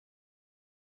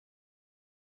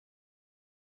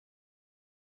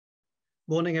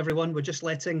Morning, everyone. We're just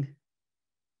letting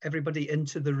everybody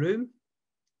into the room.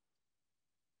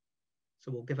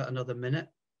 So we'll give it another minute.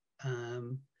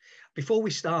 Before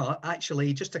we start,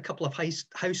 actually, just a couple of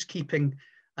housekeeping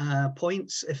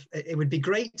points. It would be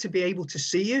great to be able to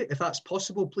see you. If that's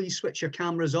possible, please switch your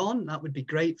cameras on. That would be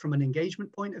great from an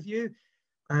engagement point of view.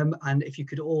 And if you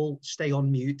could all stay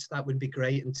on mute, that would be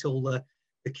great until the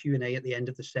Q&A at the end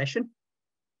of the session.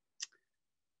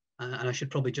 And I should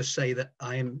probably just say that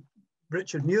I am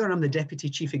Richard Muir. I'm the Deputy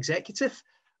Chief Executive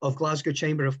of Glasgow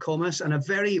Chamber of Commerce, and a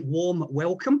very warm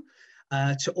welcome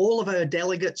to all of our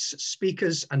delegates,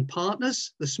 speakers and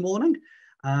partners this morning.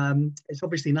 It's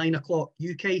obviously 9 o'clock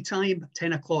UK time,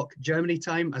 10 o'clock Germany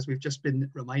time, as we've just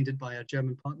been reminded by our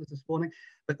German partners this morning,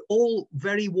 but all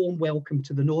very warm welcome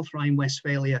to the North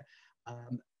Rhine-Westphalia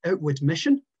outward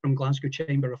mission from Glasgow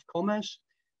Chamber of Commerce,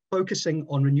 focusing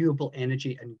on renewable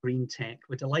energy and green tech.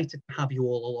 We're delighted to have you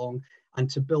all along and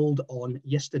to build on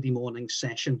yesterday morning's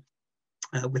session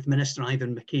with Minister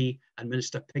Ivan McKee and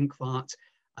Minister Pinkwart,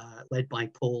 led by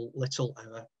Paul Little,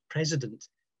 our president.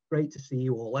 Great to see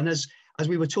you all. And as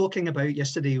we were talking about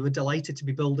yesterday, we're delighted to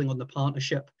be building on the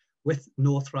partnership with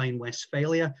North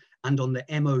Rhine-Westphalia and on the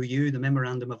MOU, the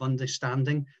Memorandum of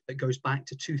Understanding, that goes back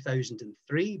to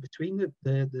 2003 between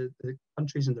the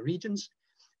countries and the regions.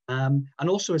 And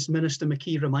also, as Minister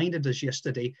McKee reminded us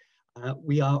yesterday,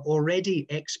 we are already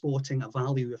exporting a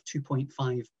value of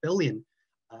 2.5 billion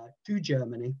to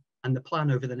Germany, and the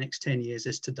plan over the next 10 years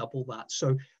is to double that.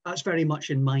 So that's very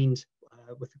much in mind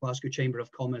with the Glasgow Chamber of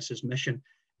Commerce's mission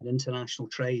and international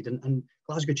trade. And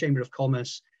Glasgow Chamber of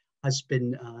Commerce has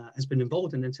been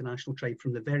involved in international trade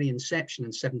from the very inception in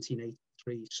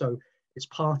 1783. So it's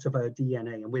part of our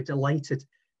DNA, and we're delighted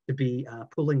to be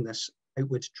pulling this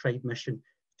outward trade mission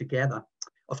together.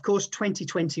 Of course,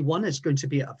 2021 is going to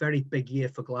be a very big year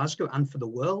for Glasgow and for the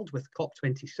world, with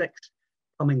COP26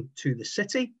 coming to the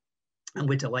city. And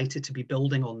we're delighted to be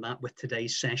building on that with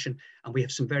today's session. And we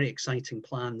have some very exciting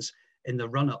plans in the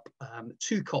run-up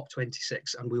to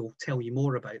COP26, and we will tell you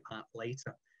more about that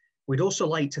later. We'd also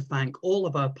like to thank all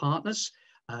of our partners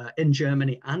in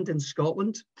Germany and in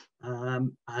Scotland,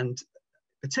 and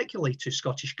particularly to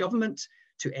Scottish Government,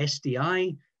 to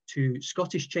SDI, to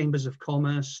Scottish Chambers of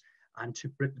Commerce, and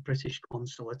to the British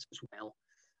Consulate as well.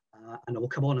 And I will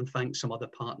come on and thank some other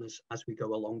partners as we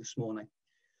go along this morning.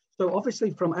 So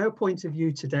obviously, from our point of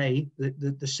view today,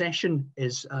 the session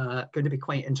is going to be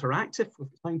quite interactive with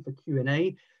time for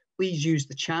Q&A. Please use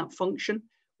the chat function.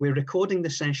 We're recording the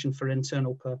session for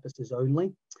internal purposes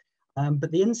only. But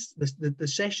the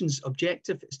session's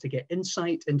objective is to get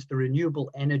insight into the renewable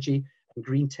energy and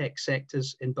green tech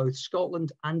sectors in both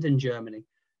Scotland and in Germany.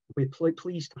 We're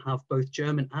pleased to have both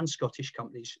German and Scottish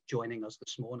companies joining us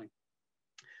this morning.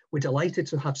 We're delighted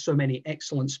to have so many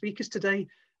excellent speakers today,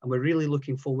 and we're really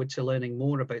looking forward to learning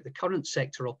more about the current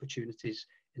sector opportunities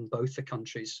in both the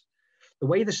countries. The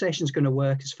way the session is going to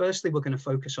work is, firstly, we're going to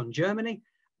focus on Germany,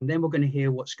 and then we're going to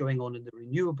hear what's going on in the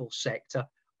renewable sector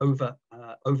over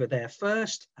there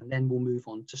first, and then we'll move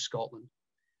on to Scotland.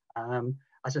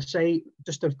 As I say,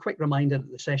 just a quick reminder that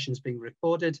the session is being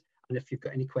recorded, and if you've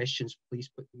got any questions, please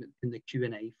put them in the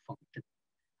Q&A function.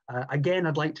 Again,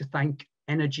 I'd like to thank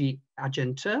Energy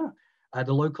Agentur,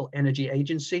 the local energy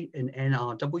agency in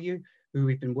NRW, who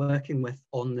we've been working with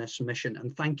on this mission.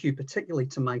 And thank you particularly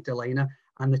to Magdalena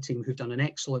and the team, who've done an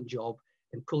excellent job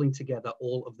in pulling together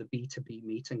all of the B2B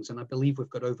meetings. And I believe we've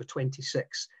got over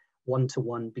 26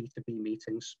 one-to-one B2B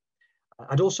meetings.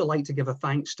 I'd also like to give a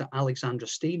thanks to Alexandra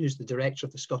Steen, who's the director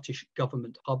of the Scottish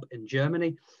Government Hub in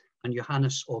Germany, and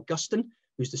Johannes Augustin,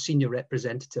 who's the senior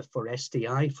representative for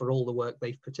SDI, for all the work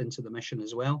they've put into the mission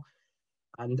as well.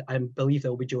 And I believe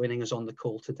they'll be joining us on the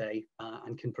call today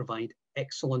and can provide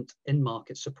excellent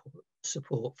in-market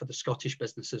support for the Scottish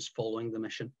businesses following the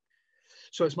mission.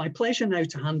 So it's my pleasure now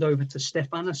to hand over to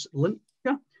Stefanos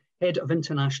Lyntka, Head of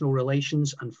International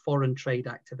Relations and Foreign Trade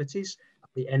Activities at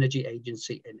the Energy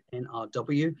Agency in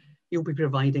NRW. He'll be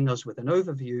providing us with an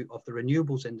overview of the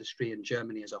renewables industry in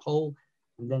Germany as a whole,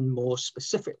 and then more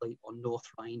specifically on North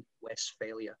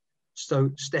Rhine-Westphalia. So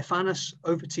Stefanos,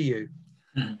 over to you.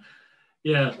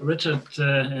 Yeah, Richard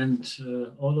and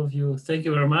all of you, thank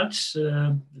you very much.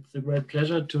 It's a great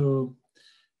pleasure to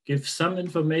give some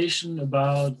information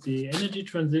about the energy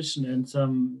transition and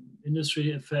some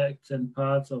industry effects and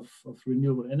parts of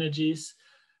renewable energies.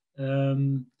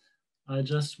 I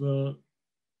just will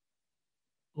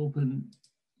open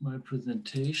my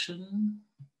presentation.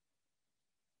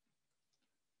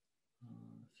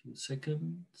 A few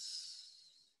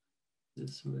seconds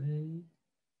this way.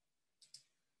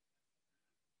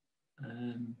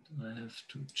 And I have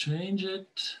to change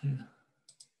it.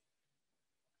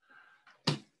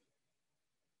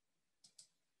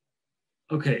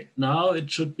 Okay, now it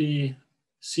should be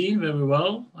seen very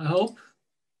well, I hope.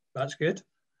 That's good.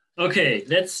 Okay,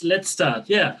 let's start.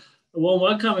 Yeah, a warm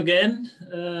welcome again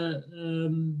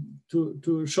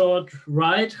to a short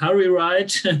ride, hurry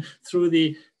ride through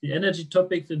the energy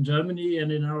topics in Germany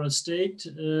and in our state.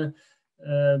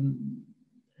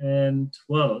 And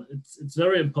well, it's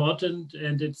very important,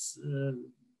 and it's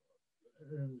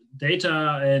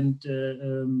data and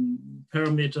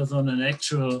parameters on an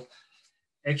actual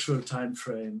time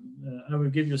frame. I will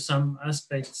give you some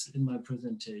aspects in my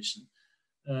presentation.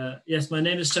 Yes, my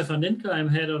name is Stefan Lindke. I'm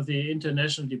head of the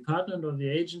international department of the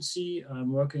agency.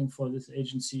 I'm working for this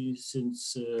agency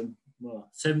since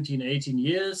 17, 18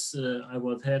 years. I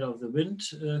was head of the wind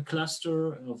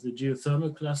cluster, of the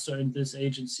geothermal cluster in this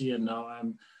agency, and now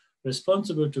I'm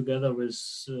responsible together with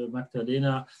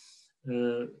Magdalena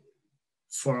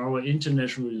for our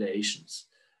international relations.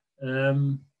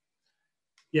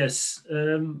 Yes,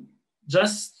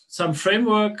 just some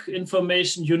framework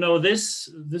information. You know, this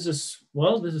is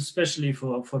especially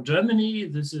for Germany.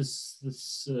 This is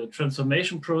this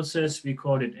transformation process. We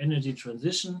call it energy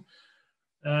transition.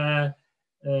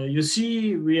 You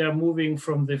see, we are moving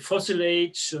from the fossil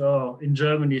age, in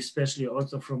Germany, especially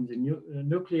also from the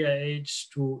nuclear age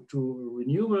to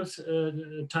renewables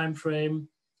time frame.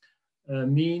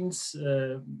 Means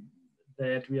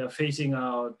that we are phasing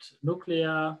out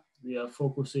nuclear. We are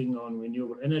focusing on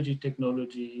renewable energy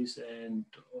technologies and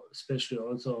especially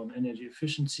also on energy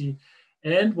efficiency.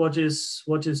 And what is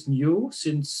new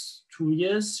since 2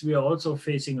 years, we are also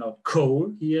phasing out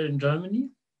coal here in Germany.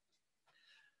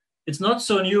 It's not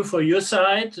so new for your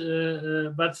side,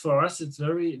 but for us it's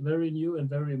very, very new and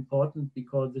very important,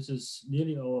 because this is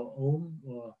nearly our own,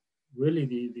 or really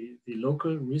the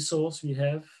local resource we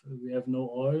have. We have no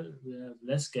oil, we have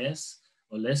less gas,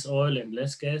 or less oil and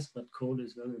less gas, but coal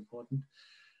is very important.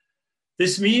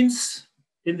 This means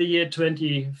in the year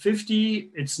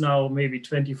 2050, it's now maybe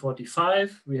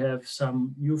 2045, we have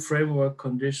some new framework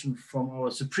condition from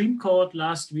our Supreme Court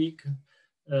last week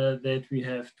that we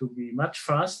have to be much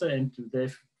faster, and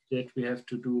that we have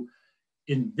to do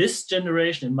in this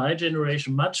generation, in my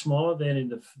generation, much more than in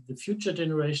the future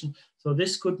generation. So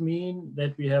this could mean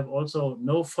that we have also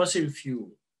no fossil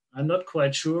fuel. I'm not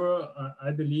quite sure.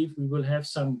 I believe we will have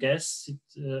some gas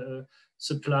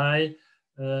supply,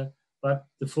 but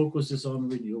the focus is on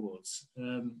renewables.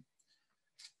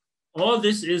 All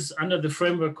this is under the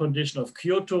framework condition of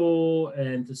Kyoto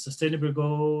and the sustainable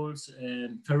goals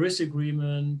and Paris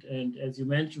Agreement. And as you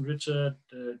mentioned, Richard,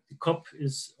 the COP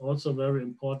is also very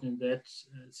important in that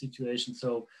situation.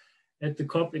 So at the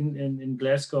COP in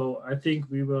Glasgow, I think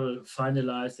we will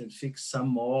finalize and fix some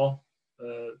more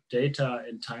data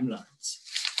and timelines.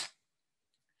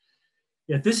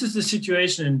 Yeah, this is the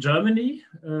situation in Germany.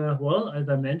 Well, as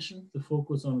I mentioned, the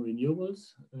focus on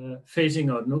renewables, phasing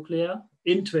out nuclear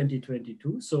in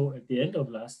 2022. So at the end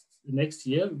of next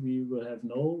year, we will have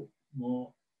no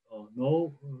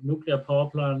nuclear power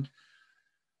plant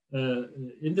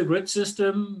in the grid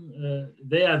system.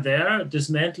 They are there.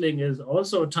 Dismantling is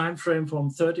also a time frame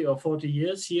from 30 or 40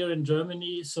 years here in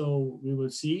Germany. So we will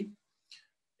see.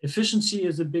 Efficiency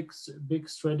is a big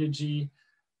strategy.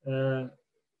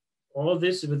 All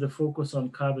this with a focus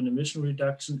on carbon emission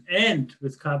reduction, and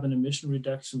with carbon emission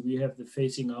reduction, we have the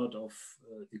phasing out of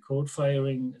the coal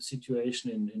firing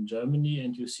situation in Germany.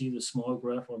 And you see the small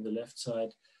graph on the left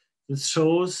side. This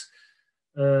shows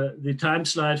the time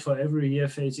slide for every year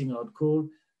phasing out coal.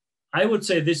 I would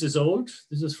say this is old.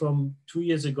 This is from 2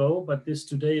 years ago, but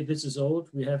this is old.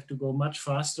 We have to go much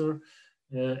faster,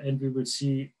 and we will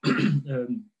see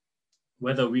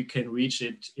whether we can reach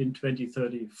it in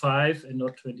 2035 and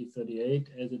not 2038,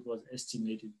 as it was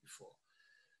estimated before.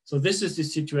 So this is the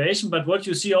situation. But what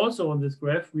you see also on this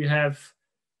graph, we have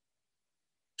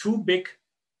two big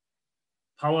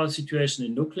power situations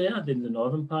in nuclear, in the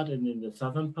northern part and in the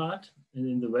southern part, and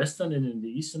in the western and in the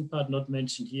eastern part, not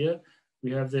mentioned here, we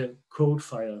have the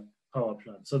coal-fired power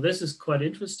plant. So this is quite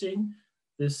interesting.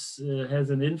 This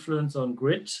has an influence on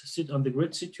the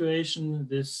grid situation.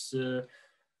 This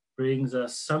brings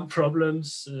us some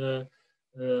problems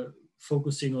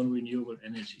focusing on renewable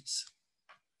energies.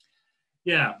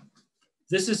 Yeah,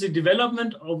 this is the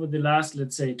development over the last,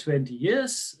 let's say, 20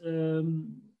 years.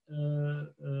 You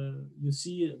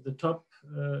see at the top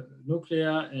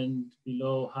nuclear, and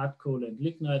below hard coal and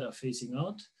lignite are phasing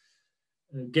out.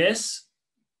 Gas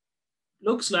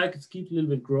looks like it keeps a little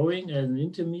bit growing as an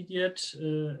intermediate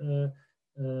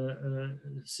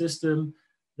system.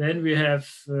 Then we have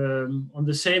on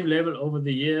the same level over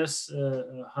the years,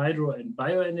 hydro and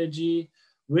bioenergy.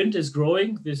 Wind is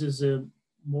growing. This is a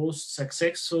most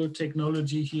successful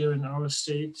technology here in our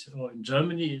state or in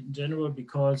Germany in general,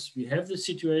 because we have the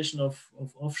situation of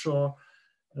offshore,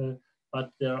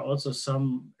 but there are also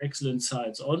some excellent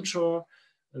sites onshore.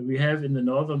 We have in the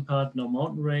northern part no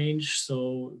mountain range,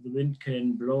 so the wind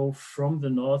can blow from the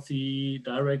northeast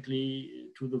directly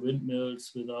to the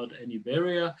windmills without any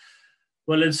barrier.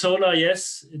 Well, in solar,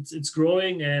 yes, it's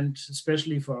growing, and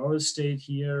especially for our state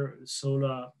here,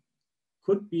 solar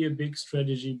could be a big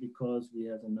strategy because we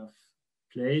have enough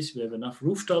place, we have enough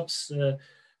rooftops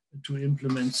to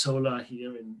implement solar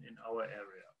here in our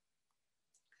area.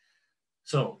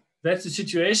 So that's the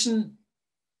situation.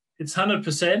 It's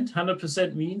 100%.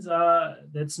 100% means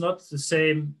that's not the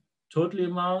same total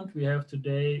amount. We have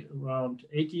today around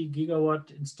 80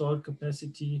 gigawatt installed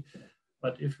capacity.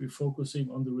 But if we're focusing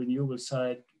on the renewable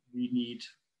side, we need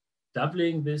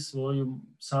doubling this volume.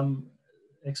 Some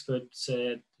experts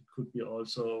said it could be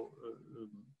also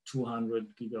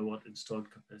 200 gigawatt installed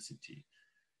capacity.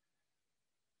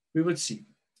 We will see.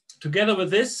 Together with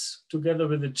this, together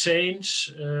with the change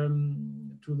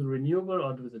to the renewable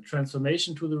or with the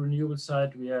transformation to the renewable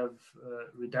side, we have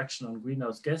reduction on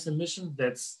greenhouse gas emission.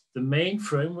 That's the main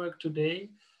framework today.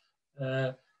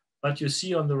 But you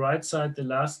see on the right side, the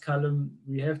last column,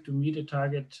 we have to meet a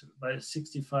target by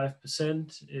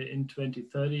 65% in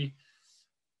 2030.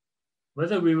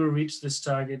 Whether we will reach this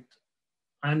target,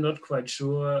 I'm not quite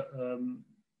sure.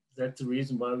 That's the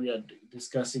reason why we are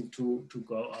discussing to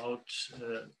go out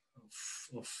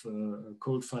of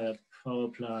coal-fired power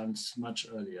plants much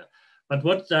earlier. But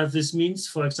what does this mean,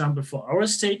 for example, for our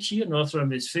state here, North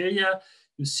Rhine-Westphalia?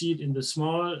 You see it in the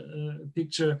small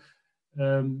picture.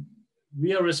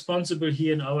 We are responsible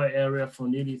here in our area for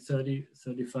nearly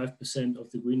 35% of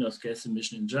the greenhouse gas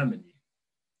emission in Germany.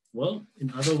 Well,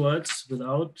 in other words,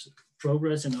 without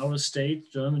progress in our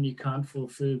state, Germany can't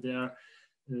fulfill their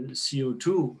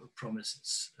CO2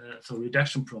 promises, so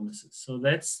reduction promises. So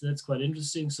that's quite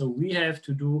interesting. So we have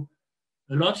to do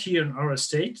a lot here in our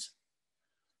state,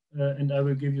 and I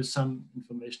will give you some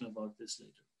information about this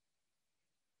later.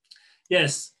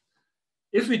 Yes,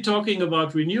 if we're talking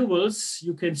about renewables,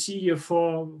 you can see here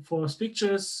four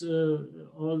pictures.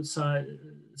 All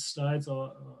slides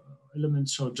or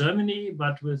elements show Germany,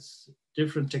 but with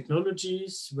different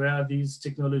technologies. Where are these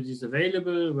technologies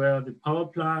available? Where are the power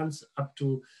plants up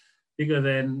to bigger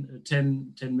than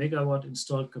 10 megawatt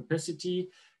installed capacity?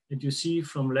 And you see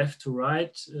from left to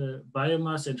right,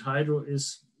 biomass and hydro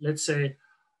is, let's say,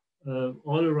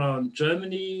 all around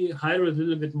Germany. Hydro is a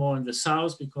little bit more in the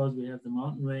south because we have the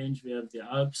mountain range, we have the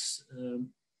Alps.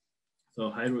 So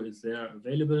hydro is there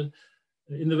available.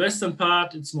 In the western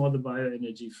part, it's more the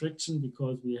bioenergy friction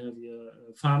because we have here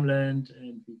farmland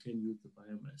and we can use the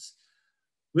biomass.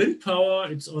 Wind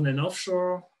power, it's on and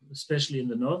offshore, especially in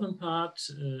the northern part.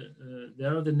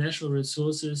 There are the natural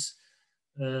resources.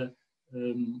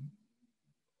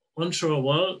 Onshore,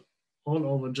 well, all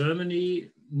over Germany,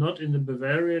 not in the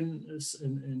Bavarian,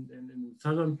 in the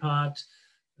southern part.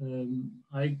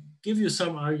 I give you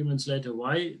some arguments later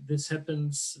why this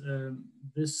happens.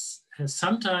 This has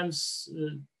sometimes,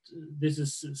 this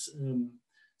is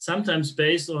sometimes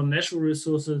based on natural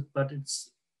resources, but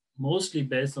it's mostly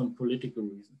based on political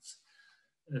reasons.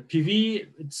 PV,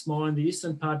 it's more in the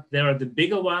eastern part. There are the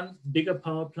bigger ones, bigger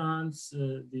power plants,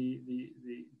 the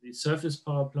surface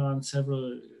power plants,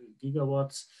 several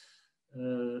gigawatts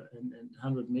and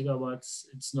 100 megawatts.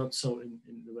 It's not so in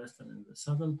the western and the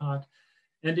southern part.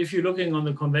 And if you're looking on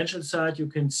the conventional side, you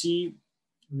can see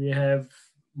we have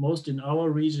most in our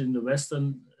region, in the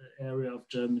western area of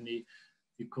Germany,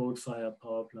 the coal-fired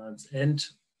power plants, and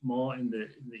more in the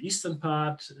eastern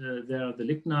part, there are the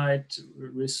lignite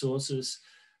resources.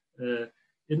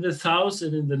 In the south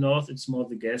and in the north, it's more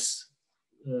the gas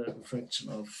fraction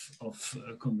of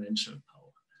conventional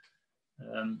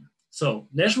power. So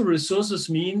natural resources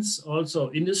means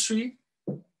also industry.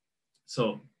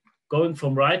 So going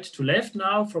from right to left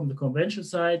now, from the conventional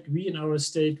side, we in our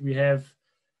state, we have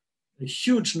a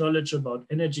huge knowledge about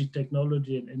energy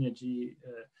technology and energy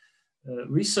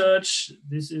research.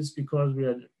 This is because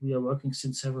we are working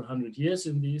since several hundred years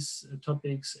in these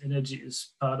topics. Energy is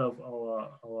part of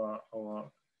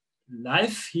our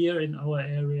life here in our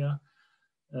area.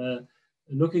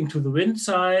 Looking to the wind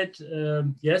side,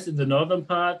 yes, in the northern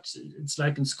part, it's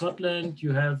like in Scotland,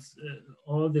 you have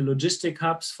all the logistic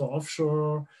hubs for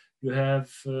offshore. You have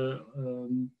a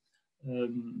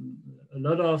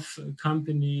lot of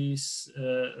companies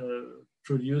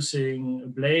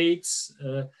producing blades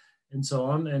and so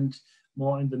on, and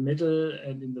more in the middle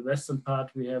and in the western part,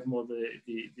 we have more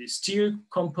the steel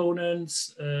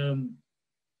components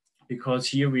because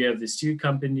here we have the steel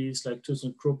companies like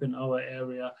ThyssenKrupp in our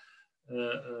area,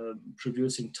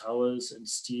 producing towers and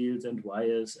steels and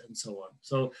wires and so on.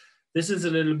 So this is a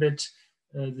little bit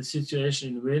the situation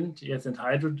in wind, yes, and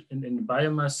hydro in the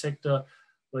biomass sector,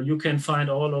 where you can find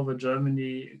all over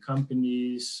Germany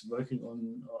companies working on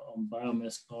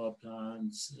biomass power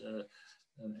plants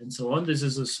and so on. This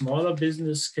is a smaller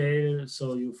business scale,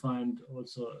 so you find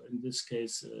also in this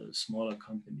case smaller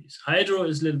companies. Hydro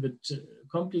is a little bit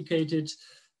complicated.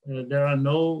 There are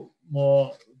no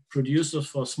more producers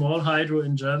for small hydro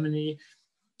in Germany.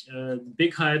 The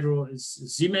big hydro is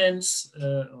Siemens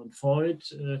and Voith.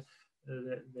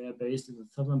 They are based in the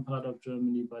southern part of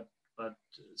Germany, but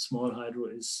small hydro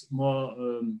is more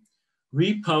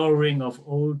repowering of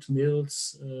old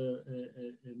mills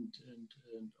and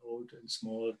old and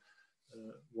small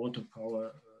water power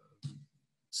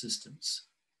systems.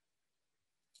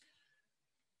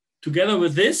 Together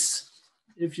with this,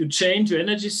 if you change your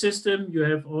energy system, you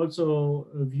have also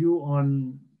a view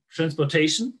on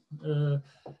transportation.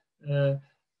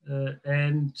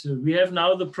 And we have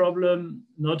now the problem,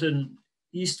 not an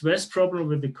east-west problem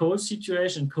with the coal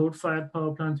situation, coal-fired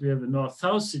power plants. We have a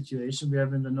north-south situation. We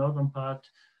have in the northern part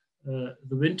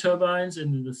the wind turbines,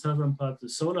 and in the southern part the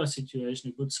solar situation,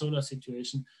 a good solar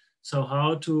situation. So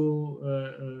how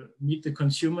to meet the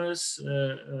consumers,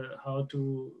 how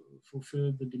to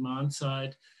fulfill the demand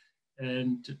side.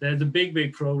 And there's a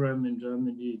big program in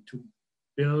Germany to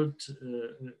build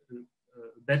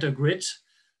a better grid.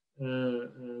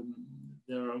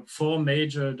 There are 4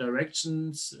 major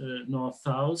directions,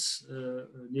 north-south,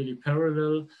 nearly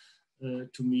parallel,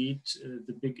 to meet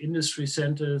the big industry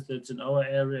centers that's in our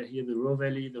area here, the Ruhr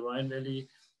Valley, the Rhine Valley,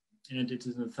 and it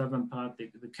is in the southern part,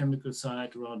 the chemical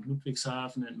side around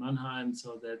Ludwigshafen and Mannheim,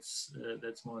 so that's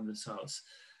more in the south.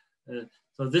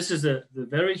 So this is the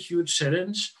very huge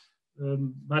challenge,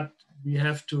 but we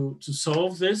have to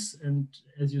solve this, and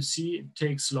as you see, it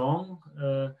takes long.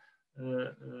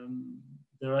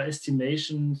 There are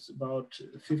estimations about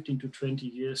 15 to 20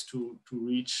 years to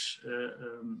reach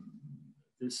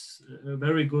this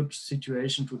very good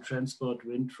situation to transport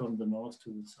wind from the north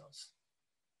to the south.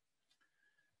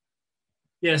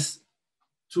 Yes,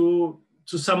 to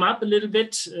sum up a little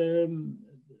bit,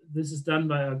 this is done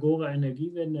by Agora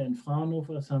Energiewende in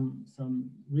Fraunhofer,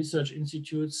 some research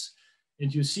institutes,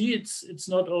 and you see it's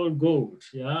not all gold,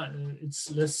 yeah,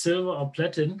 it's less silver or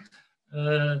platinum.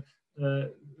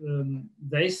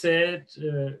 They said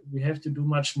we have to do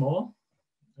much more.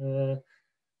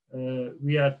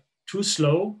 We are too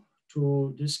slow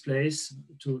to displace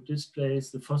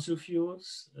the fossil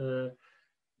fuels.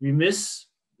 We miss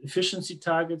efficiency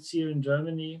targets here in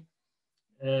Germany,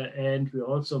 and we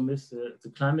also miss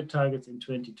the climate targets in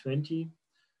 2020.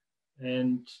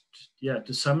 And yeah,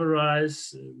 to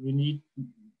summarize, we need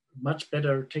much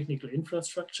better technical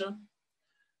infrastructure.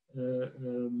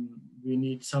 We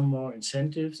need some more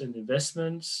incentives and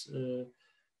investments,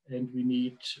 and we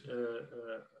need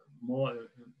more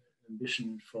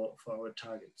ambition for our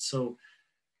targets. So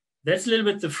that's a little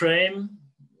bit the frame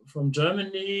from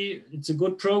Germany. It's a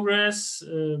good progress.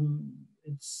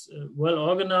 It's well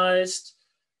organized,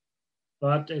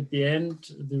 but at the end,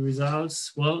 the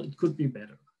results, well, it could be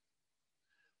better.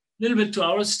 A little bit to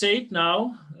our state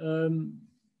now.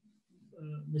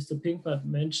 Mr. Pinkbart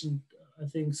mentioned, I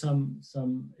think,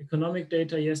 some economic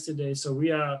data yesterday. So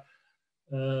we are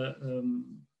the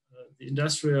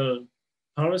industrial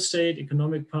power state,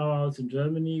 economic powerhouse in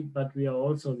Germany, but we are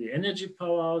also the energy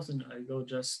powerhouse, and I go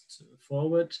just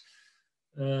forward.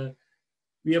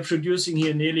 We are producing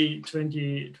here nearly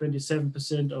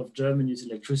 27% of Germany's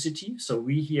electricity. So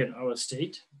we here in our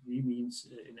state, we means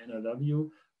in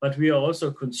NRW, but we are also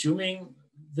consuming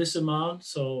this amount.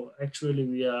 So actually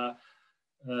we are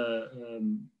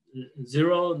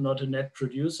zero, not a net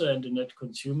producer and a net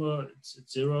consumer, it's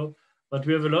zero. But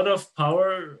we have a lot of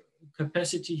power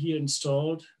capacity here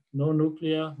installed, no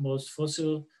nuclear, most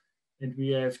fossil, and we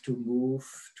have to move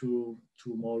to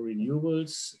more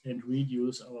renewables and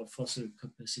reduce our fossil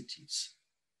capacities.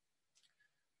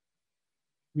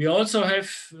 We also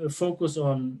have a focus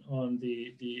on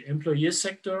the employee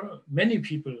sector. Many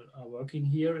people are working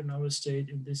here in our state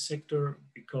in this sector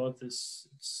because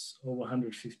it's over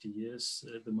 150 years,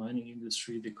 the mining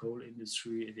industry, the coal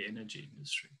industry, the energy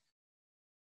industry.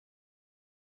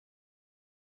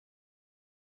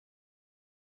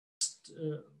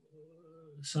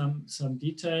 Some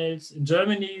details. In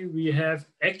Germany, we have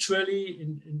actually,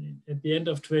 at the end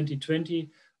of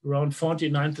 2020, around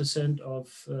 49%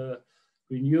 of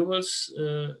renewables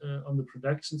on the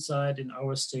production side. In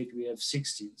our state, we have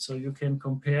 16. So you can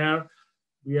compare,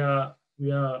 we are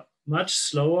much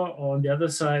slower. On the other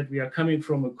side, we are coming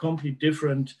from a completely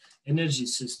different energy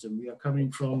system. We are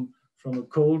coming from a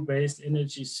coal-based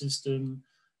energy system,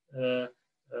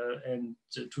 and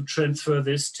to transfer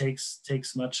this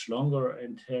takes much longer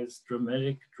and has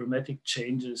dramatic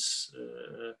changes,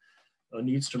 or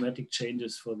needs dramatic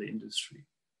changes for the industry.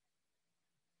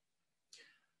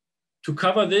 To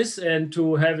cover this and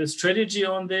to have a strategy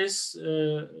on this,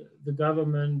 the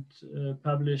government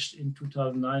published in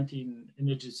 2019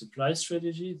 energy supply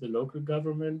strategy, the local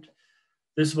government.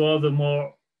 This was a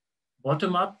more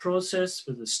bottom-up process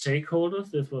with the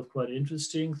stakeholders. This was quite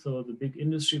interesting. So the big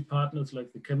industry partners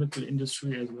like the chemical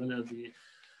industry, as well as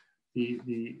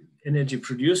the energy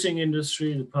producing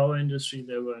industry, the power industry,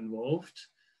 they were involved.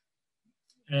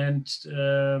 And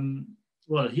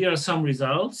well, here are some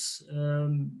results.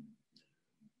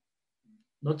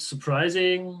 Not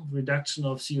surprising, reduction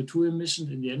of CO2 emissions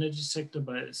in the energy sector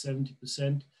by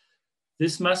 70%.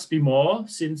 This must be more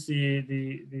since the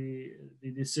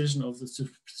decision of the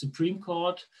Supreme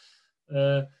Court.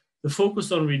 The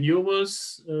focus on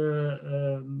renewables,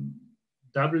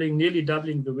 nearly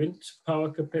doubling the wind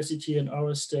power capacity in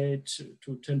our state to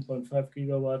 10.5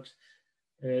 gigawatt,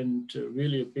 and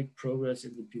really a big progress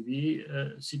in the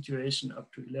PV situation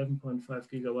up to 11.5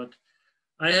 gigawatt.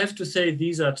 I have to say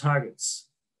these are targets.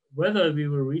 Whether we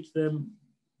will reach them,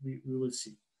 we will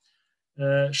see.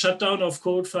 Shutdown of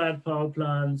coal-fired power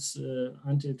plants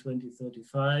until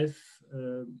 2035.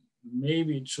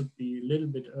 Maybe it should be a little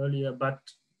bit earlier, but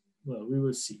well, we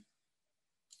will see.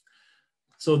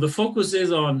 So the focus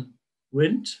is on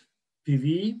wind,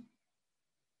 PV,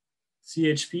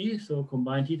 CHP, so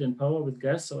combined heat and power with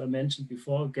gas. So I mentioned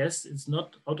before, gas is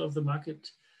not out of the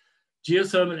market.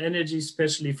 Geothermal energy,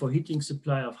 especially for heating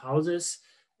supply of houses,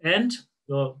 and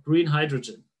the green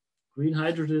hydrogen. Green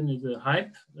hydrogen is a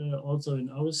hype also in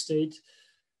our state,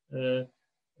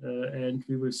 and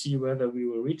we will see whether we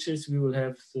will reach this. We will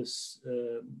have this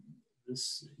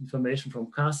this information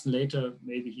from Carsten later.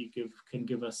 Maybe he can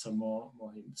give us some more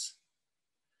hints.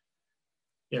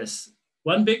 Yes,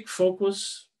 one big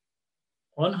focus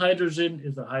on hydrogen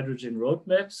is a hydrogen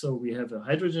roadmap. So we have a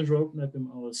hydrogen roadmap in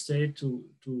our state to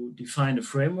define a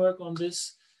framework on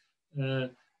this.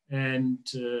 And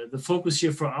the focus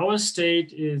here for our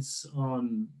state is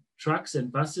on trucks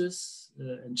and buses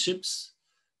and ships,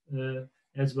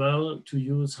 as well to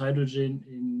use hydrogen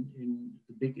in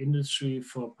the big industry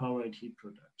for power and heat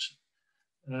production.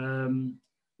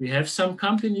 We have some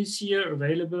companies here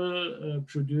available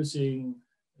producing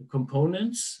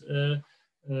components,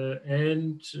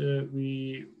 and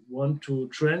we want to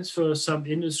transfer some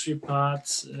industry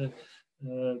parts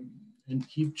and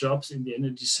keep jobs in the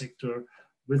energy sector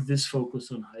with this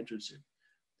focus on hydrogen.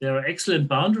 There are excellent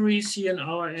boundaries here in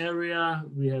our area.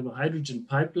 We have a hydrogen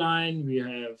pipeline. We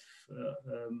have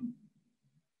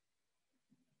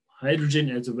hydrogen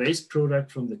as a waste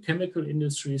product from the chemical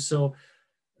industry. So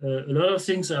a lot of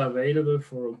things are available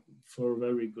for a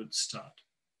very good start.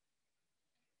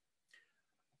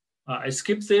 I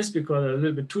skipped this because a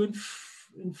little bit too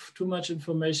much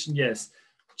information. Yes.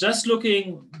 Just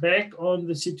looking back on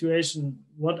the situation,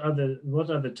 what are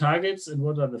the targets and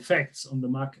what are the facts on the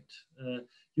market?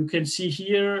 You can see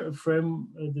here from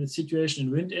the situation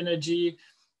in wind energy.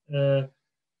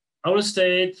 Our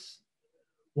state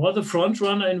was a front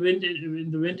runner in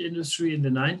the wind industry in the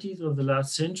 90s of the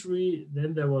last century.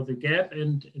 Then there was a gap,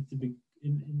 and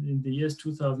in the years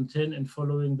 2010 and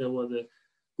following, there was a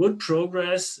good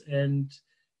progress. And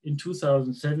in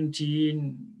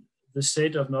 2017, the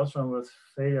state of North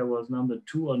Rhine-Westphalia was number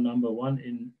 2 or number 1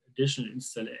 in additional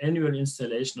annual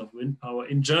installation of wind power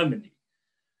in Germany.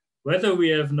 Whether we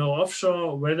have no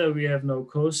offshore, whether we have no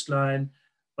coastline,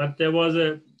 but there was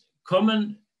a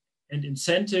common and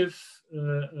incentive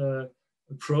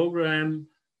program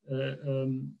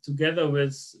together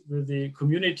with the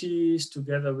communities,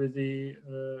 together with the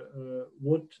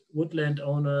woodland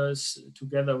owners,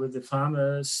 together with the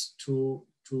farmers to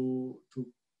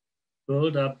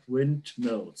build up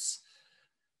windmills.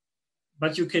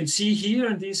 But you can see here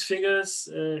in these figures,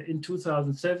 in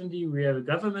 2017, we have a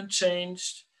government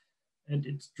change, and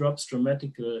it drops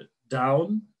dramatically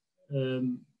down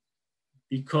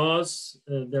because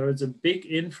there is a big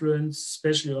influence,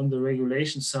 especially on the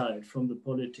regulation side from the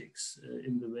politics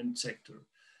in the wind sector.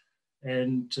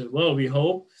 And well, we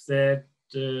hope that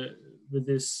with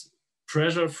this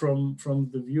pressure from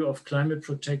the view of climate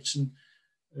protection,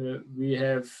 we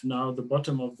have now the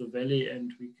bottom of the valley,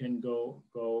 and we can go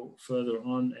further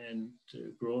on and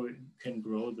grow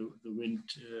the wind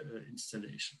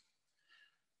installation.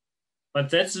 But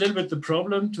that's a little bit the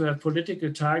problem, to have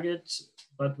political targets,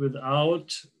 but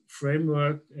without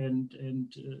framework and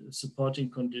supporting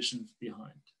conditions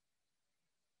behind.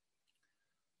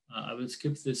 I will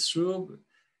skip this through.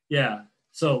 Yeah,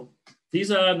 so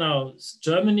these are now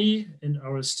Germany in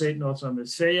our state, North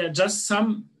Rhine-Westphalia. Just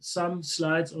some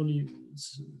slides, only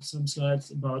some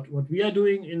slides about what we are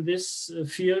doing in this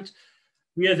field.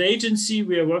 We are the agency,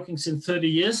 we are working since 30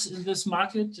 years in this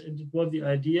market, and it was the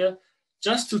idea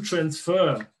just to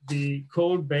transfer the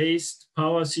coal-based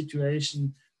power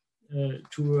situation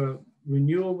to a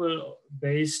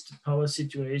renewable-based power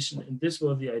situation. And this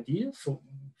was the idea for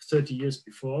 30 years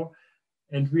before.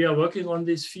 And we are working on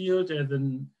this field as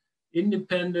an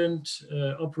independent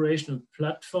operational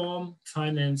platform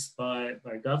financed by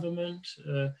government.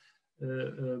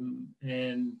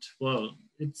 And well,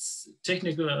 it's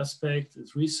technical aspects,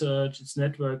 it's research, it's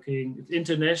networking, it's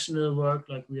international work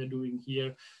like we are doing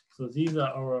here. So these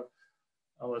are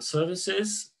our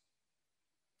services.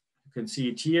 You can see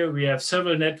it here. We have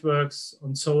several networks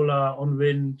on solar, on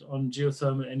wind, on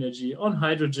geothermal energy, on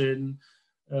hydrogen.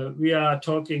 We are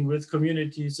talking with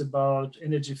communities about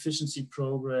energy efficiency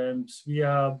programs. We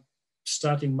are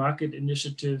starting market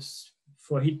initiatives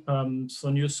for heat pumps,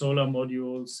 for new solar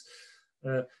modules.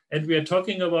 And we are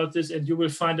talking about this, and you will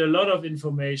find a lot of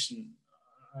information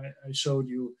I showed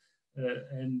you,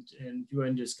 and you are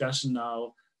in discussion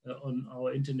now on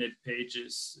our internet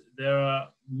pages. There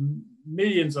are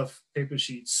millions of paper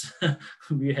sheets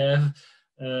we have.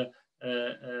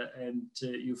 And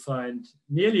you find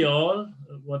nearly all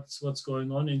what's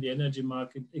going on in the energy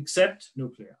market except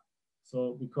nuclear.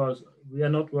 So because we are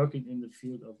not working in the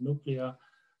field of nuclear,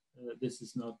 this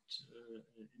is not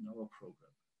in our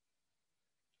program.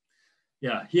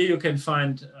 Yeah, here you can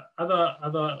find other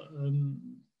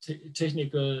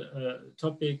technical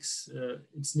topics.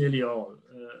 It's nearly all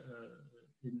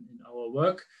in our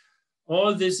work.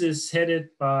 All this is headed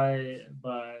by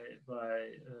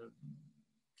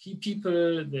key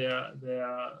people. They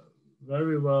are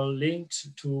very well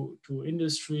linked to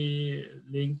industry,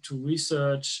 linked to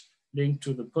research, linked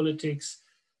to the politics.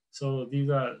 So these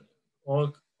are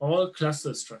all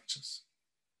cluster structures.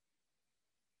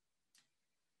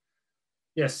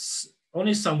 Yes,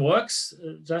 only some works,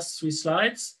 just 3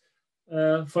 slides.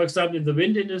 For example, in the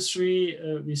wind industry,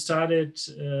 we started,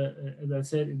 as I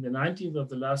said, in the 19th of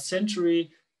the last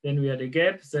century. Then we had a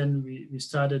gap. Then we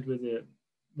started with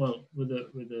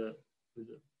a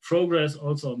progress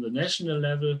also on the national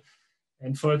level.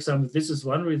 And for example, this is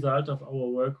one result of our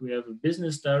work. We have a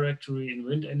business directory in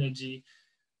wind energy.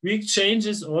 We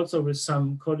exchanges also with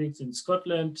some colleagues in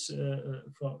Scotland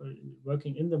for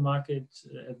working in the market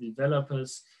as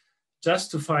developers, just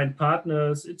to find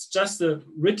partners. It's just a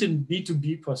written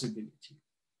B2B possibility.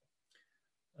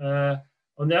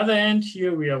 On the other hand,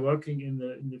 here we are working in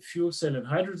the fuel cell and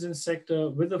hydrogen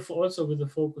sector, also with a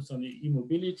focus on the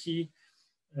e-mobility.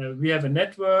 We have a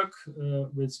network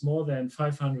with more than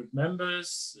 500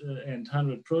 members and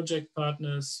 100 project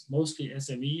partners, mostly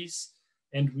SMEs,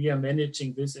 and we are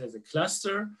managing this as a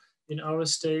cluster in our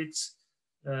states.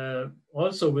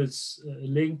 Also with a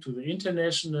link to the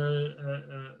international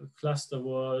cluster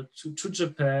world, to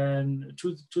Japan,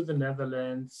 to the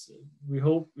Netherlands. We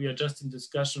hope we are just in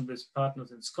discussion with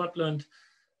partners in Scotland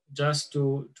just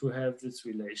to have this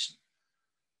relation.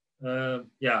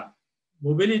 Yeah,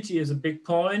 mobility is a big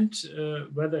point,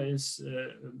 whether it's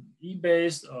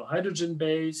e-based or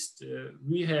hydrogen-based.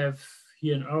 We have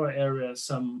here in our area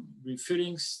some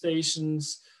refilling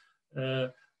stations.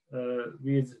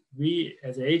 We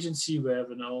as an agency, we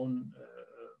have an own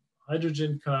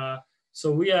hydrogen car.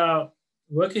 So we are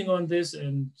working on this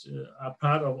and are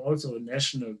part of also a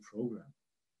national program.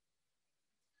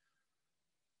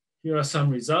 Here are some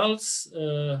results.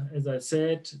 As I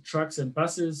said, trucks and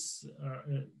buses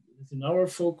is in our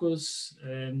focus,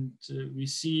 and we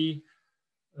see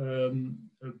a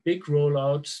big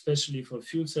rollout, especially for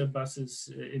fuel cell buses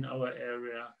in our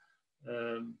area,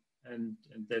 and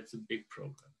that's a big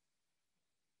program.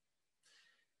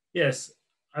 Yes,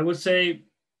 I would say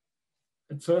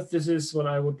at first this is what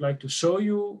I would like to show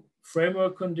you: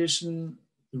 framework condition,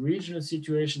 the regional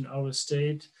situation, our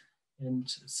state, and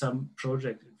some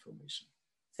project information.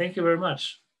 Thank you very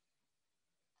much.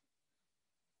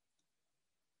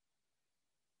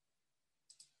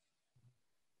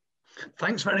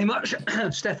 Thanks very much,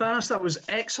 Stefanos. That was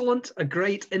excellent. A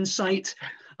great insight,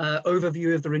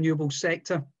 overview of the renewable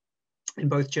sector in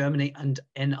both Germany and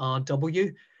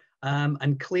NRW.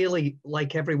 And clearly,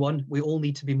 like everyone, we all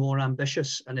need to be more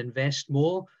ambitious and invest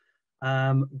more.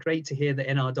 Great to hear that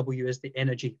NRW is the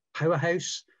energy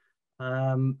powerhouse.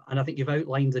 And I think you've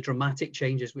outlined the dramatic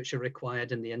changes which are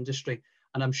required in the industry.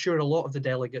 And I'm sure a lot of the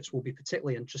delegates will be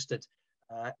particularly interested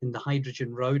in the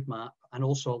hydrogen roadmap, and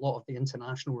also a lot of the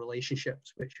international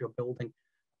relationships which you're building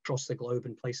across the globe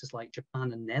in places like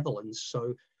Japan and Netherlands.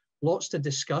 So lots to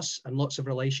discuss and lots of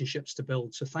relationships to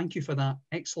build. So thank you for that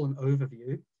excellent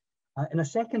overview. In a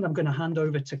second, I'm going to hand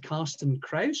over to Carsten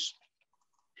Kraus.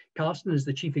 Carsten is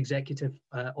the Chief Executive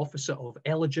Officer of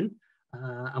Elogen,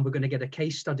 and we're going to get a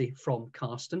case study from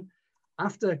Carsten.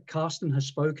 After Carsten has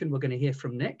spoken, we're going to hear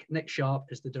from Nick. Nick Sharp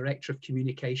is the Director of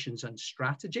Communications and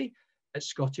Strategy at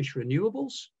Scottish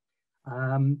Renewables.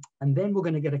 And then we're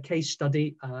going to get a case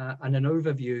study and an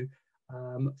overview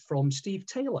from Steve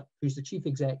Taylor, who's the Chief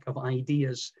Exec of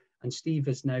Ideas. And Steve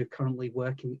is now currently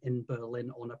working in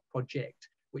Berlin on a project,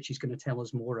 which he's going to tell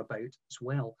us more about as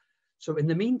well. So in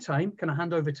the meantime, can I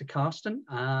hand over to Carsten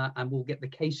and we'll get the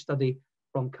case study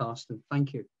from Carsten.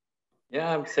 Thank you.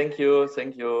 Yeah, thank you.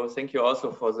 Thank you. Thank you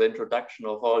also for the introduction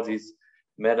of all these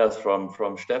matters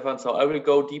from Stefan. So I will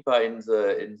go deeper into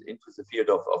the field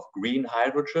of green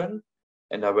hydrogen.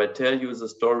 And I will tell you the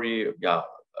story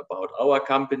about our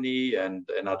company and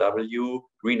NRW,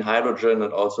 green hydrogen,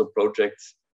 and also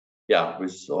projects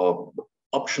with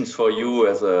options for you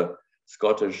as a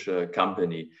Scottish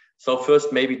company. So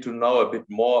first, maybe to know a bit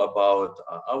more about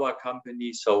our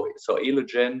company. So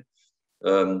Elogen,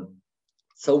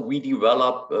 so we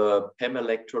develop a PEM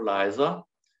electrolyzer.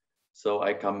 So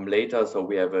I come later. So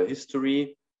we have a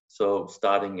history. So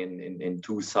starting in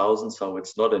 2000. So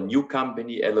it's not a new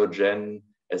company. Elogen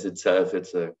as itself,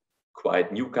 it's a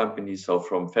quite new company. So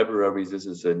from February, this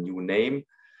is a new name.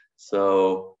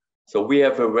 So we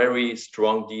have a very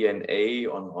strong DNA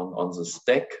on the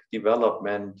stack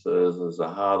development,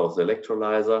 the heart of the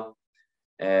electrolyzer.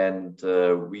 And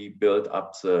we build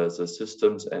up the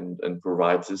systems and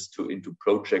provide this into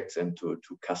projects and to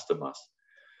customers.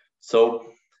 So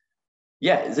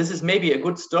yeah, this is maybe a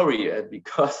good story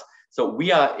because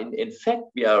we are, in fact,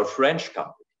 we are a French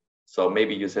company. So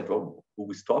maybe you said, well, who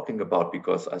is talking about?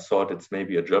 Because I thought it's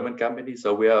maybe a German company.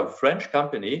 So we are a French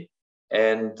company.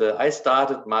 And I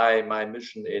started my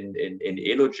mission in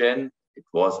Elogen. It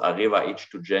was Areva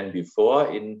H2Gen before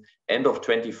in end of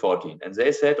 2014. And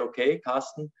they said, okay,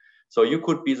 Carsten, so you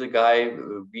could be the guy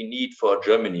we need for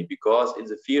Germany, because in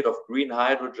the field of green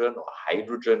hydrogen or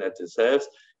hydrogen at itself,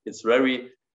 it's very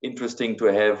interesting to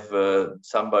have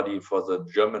somebody for the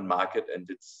German market. And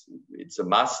it's a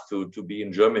must to be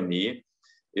in Germany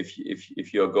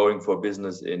if you're going for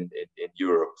business in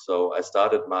Europe. So I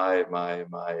started my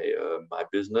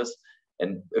business,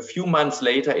 and a few months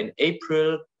later, in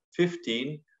April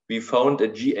 15, we found a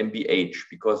GmbH,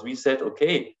 because we said,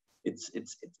 okay, it's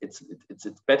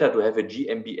better to have a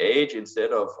GmbH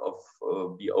instead of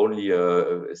be only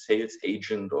a sales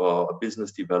agent or a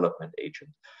business development agent.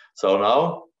 So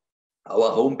now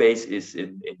our home base is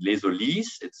in Les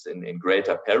Ulis. It's in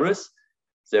Greater Paris.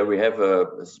 There we have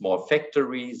a small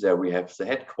factory. There we have the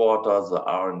headquarters, the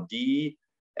R&D,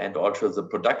 and also the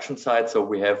production side. So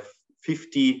we have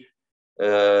 50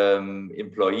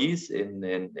 employees in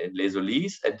Les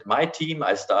Ulis. And my team,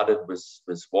 I started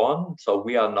with one. So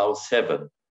we are now 7.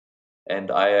 And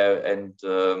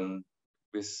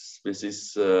with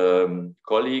these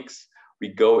colleagues, we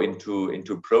go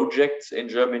into projects in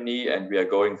Germany, and we are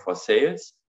going for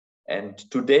sales. And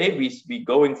today we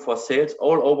going for sales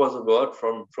all over the world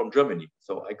from Germany.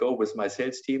 So I go with my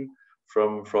sales team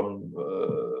from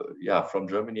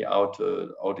Germany out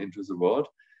into the world,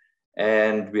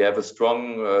 and we have a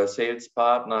strong sales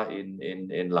partner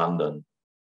in London.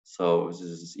 So this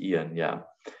is Ian,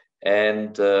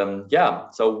 and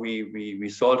so we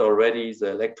sold already the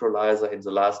electrolyzer in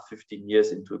the last 15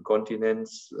 years into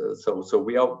continents. So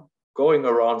we are going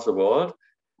around the world.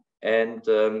 And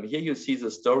here you see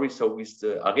the story. So with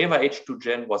the Areva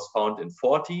H2Gen was founded in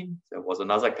 2014. There was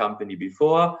another company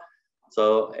before.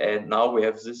 So, and now we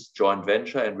have this joint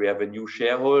venture, and we have a new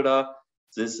shareholder.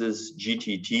 This is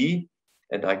GTT.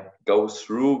 And I go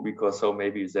through because so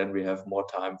maybe then we have more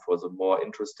time for the more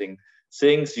interesting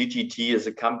things. GTT is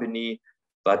a company,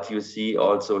 but you see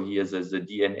also here the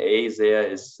DNA there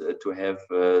is to have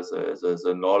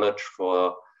the knowledge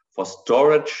for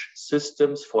storage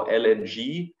systems for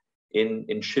LNG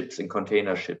in ships, in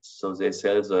container ships. So they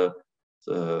sell the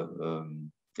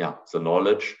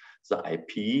knowledge, the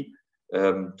IP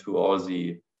to all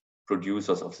the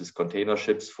producers of these container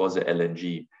ships for the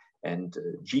LNG. And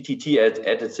GTT at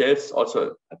itself is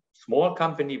also a small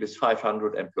company with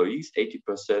 500 employees.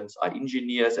 80% are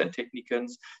engineers and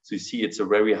technicians. So you see it's a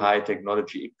very high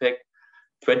technology impact.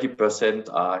 20%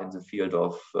 are in the field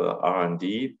of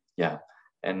R&D.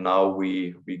 And now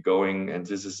we going, and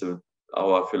this is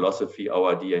our philosophy,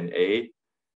 our DNA,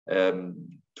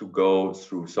 to go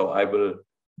through. So I will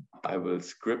I will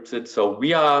script it. So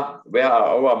where are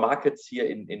our markets here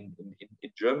in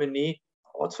Germany,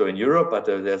 also in Europe, but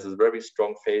there's a very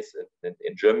strong phase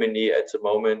in Germany at the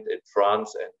moment, in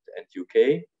France and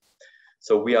UK.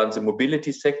 So we are in the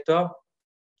mobility sector.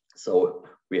 So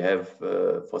we have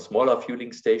for smaller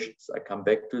fueling stations, I come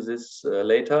back to this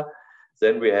later.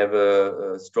 Then we have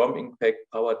a strong impact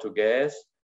power to gas.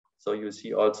 So you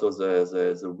see also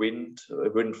the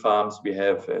wind farms we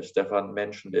have, Stefan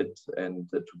mentioned it, and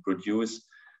to produce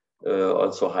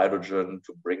also hydrogen,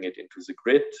 to bring it into the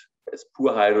grid as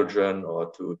pure hydrogen,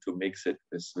 or to mix it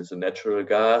with a natural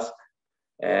gas.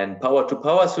 And power to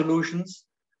power solutions.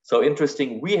 So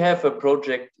interesting, we have a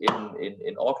project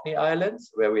in Orkney Islands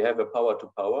where we have a power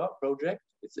to power project.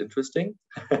 It's interesting.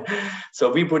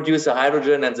 So we produce the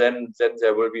hydrogen, and then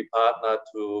there will be partnered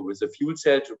with a fuel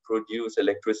cell to produce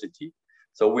electricity.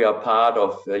 So we are part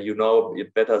of, you know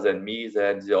it better than me,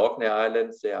 than the Orkney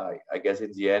Islands. There are, I guess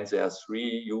in the end, there are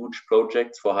 3 huge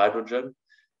projects for hydrogen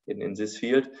in this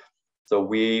field. So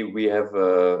we have,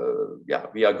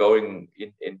 we are going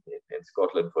in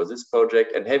Scotland for this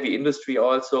project, and heavy industry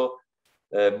also.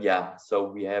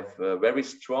 So we have a very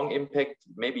strong impact.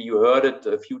 Maybe you heard it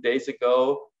a few days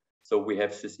ago. So we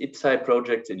have this IPCEI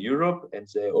project in Europe, and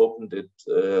they opened it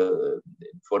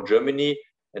for Germany.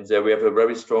 And there we have a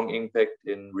very strong impact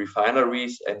in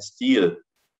refineries and steel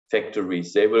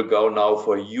factories. They will go now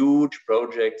for huge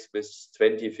projects with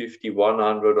 20, 50,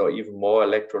 100 or even more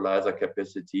electrolyzer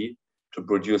capacity to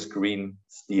produce green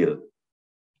steel.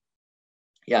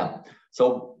 Yeah,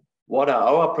 so what are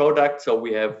our products? So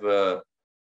we have,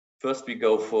 first we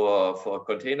go for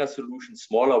container solutions,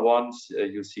 smaller ones,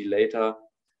 you see later,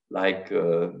 like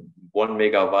 1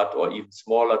 megawatt or even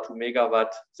smaller, 2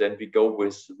 megawatt. Then we go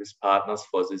with partners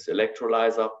for this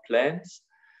electrolyzer plants.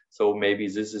 So maybe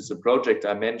this is a project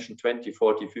I mentioned, 20,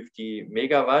 40, 50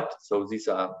 megawatt. So these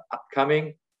are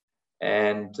upcoming.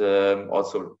 And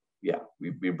also,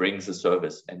 we bring the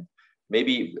service. And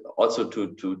maybe also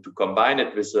to combine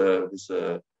it with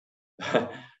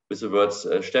the words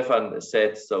Stefan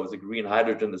said, so the green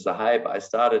hydrogen is a hype. I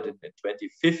started in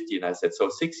 2015. I said, so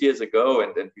 6 years ago,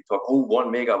 and then we talk, 1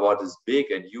 megawatt is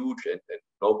big and huge, and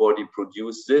nobody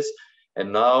produced this.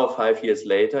 And now 5 years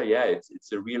later,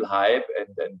 it's a real hype,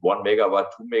 and 1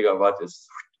 megawatt, 2 megawatt is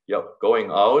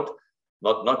going out,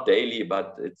 not daily,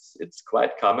 but it's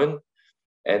quite common.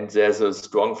 And there's a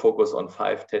strong focus on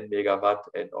 5, 10 megawatt,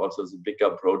 and also the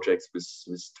bigger projects with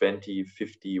 20,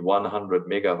 50, 100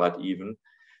 megawatt even.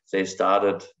 They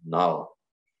started now.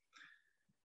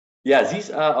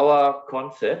 These are our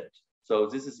concept. So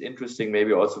this is interesting,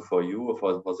 maybe also for you,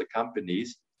 for the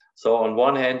companies. So on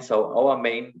one hand, so our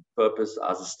main purpose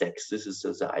are the stacks. This is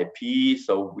the IP.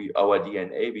 So our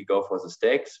DNA, we go for the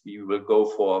stacks. We will go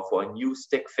for a new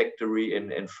stack factory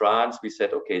in France. We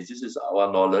said, okay, this is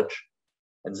our knowledge.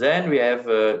 And then we have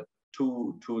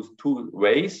two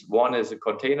ways. One is the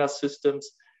container systems.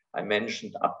 I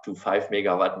mentioned up to 5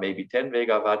 megawatt, maybe 10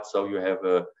 megawatt. So you have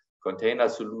a container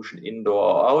solution indoor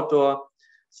or outdoor.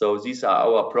 So these are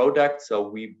our products. So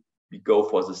we go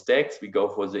for the stacks, we go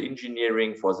for the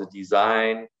engineering, for the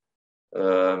design,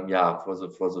 for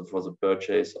the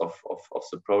purchase of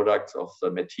the products, of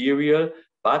the material.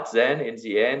 But then in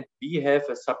the end, we have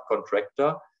a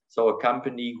subcontractor, so a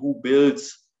company who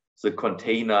builds the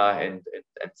container and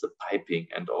the piping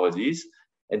and all these.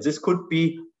 And this could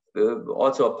be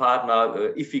also a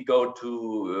partner. If we go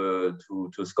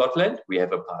to Scotland, we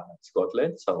have a partner in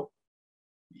Scotland, so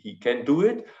he can do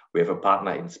it. We have a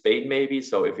partner in Spain, maybe.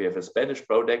 So if you have a Spanish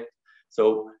project,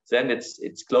 so then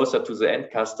it's closer to the end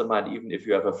customer. And even if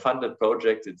you have a funded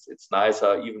project, it's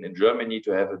nicer, even in Germany,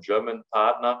 to have a German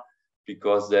partner,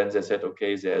 because then they said,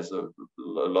 okay, there's a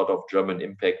lot of German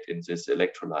impact in this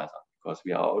electrolyzer, because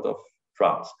we are out of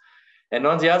France. And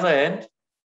on the other hand,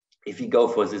 if we go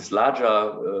for this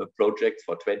larger project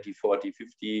for 20, 40,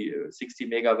 50, 60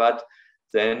 megawatt,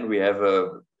 then we have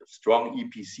a strong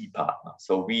EPC partner.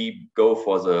 So we go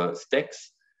for the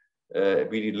stacks.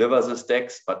 We deliver the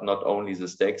stacks, but not only the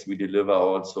stacks, we deliver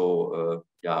also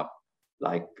the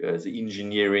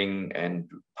engineering and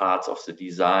parts of the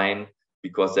design,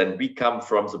 because then we come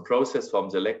from the process, from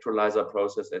the electrolyzer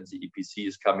process, and the EPC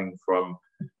is coming from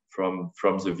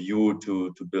the view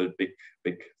to build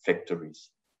big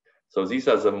factories. So these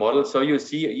are the models. So you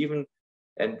see even,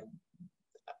 and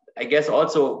I guess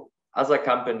also other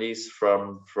companies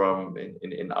from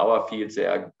in our fields, they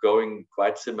are going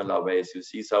quite similar ways, you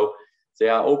see. So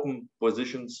there are open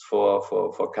positions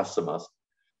for customers.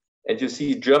 And you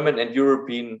see German and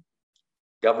European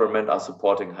government are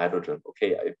supporting hydrogen.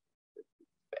 Okay,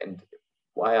 and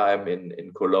why I'm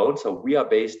in Cologne. So we are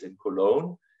based in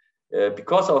Cologne.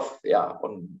 because of,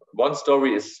 on one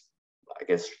story is, I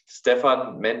guess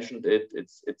Stefan mentioned it.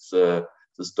 It's the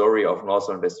story of North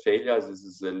Rhine-Westphalia. This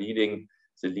is the leading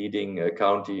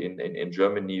county in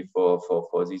Germany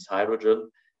for this hydrogen.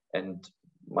 And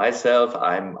myself,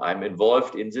 I'm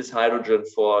involved in this hydrogen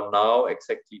for now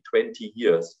exactly 20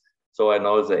 years. So I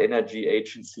know the energy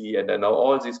agency and I know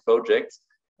all these projects.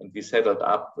 And we set it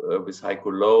up with Heiko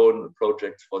Lohn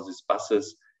projects for these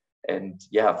buses. And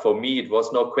yeah, for me, it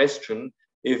was no question.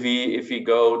 If we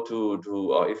go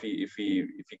or if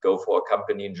we go for a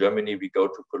company in Germany, we go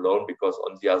to Cologne, because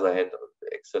on the other hand,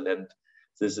 excellent.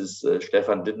 This is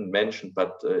Stefan didn't mention,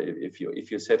 but if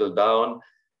you settle down,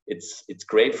 it's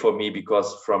great for me,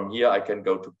 because from here I can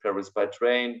go to Paris by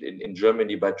train, in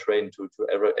Germany by train to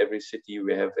every city.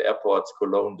 We have airports,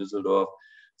 Cologne, Düsseldorf,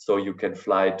 so you can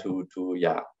fly to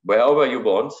wherever you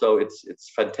want. So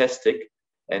it's fantastic,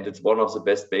 and it's one of the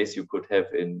best bases you could have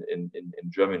in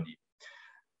Germany.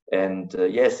 And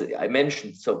yes, I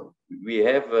mentioned, so we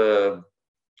have a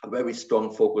very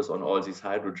strong focus on all these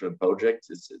hydrogen projects.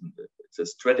 It's a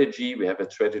strategy. We have a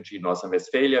strategy in North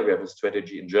Rhine-Westphalia. We have a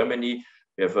strategy in Germany.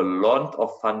 We have a lot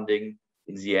of funding.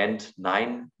 In the end,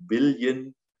 9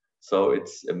 billion. So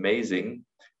it's amazing.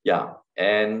 Yeah.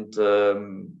 And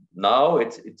now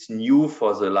it's new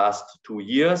for the last 2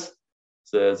 years.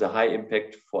 The high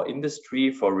impact for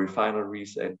industry, for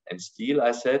refineries and steel,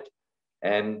 I said.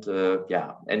 And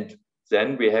and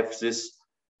then we have this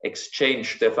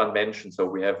exchange Stefan mentioned. So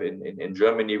we have in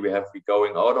Germany, we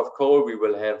going out of coal, we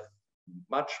will have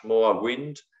much more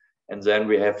wind. And then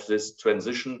we have this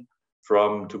transition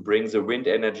to bring the wind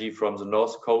energy from the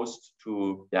north coast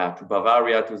to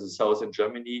Bavaria, to the south in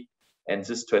Germany. And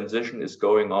this transition is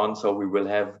going on. So we will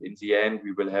have, in the end,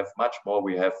 we will have much more.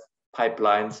 We have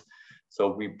pipelines.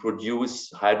 So we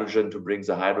produce hydrogen to bring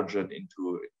the hydrogen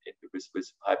into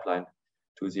with pipeline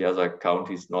to the other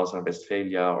counties, North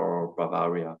Rhine-Westphalia or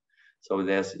Bavaria. So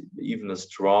there's even a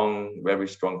very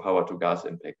strong power to gas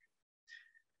impact.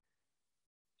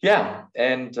 Yeah,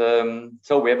 and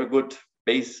so we have a good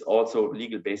base, also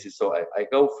legal basis. So I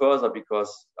go further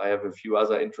because I have a few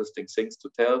other interesting things to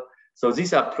tell. So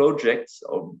these are projects.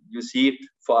 You see,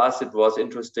 for us, it was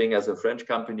interesting as a French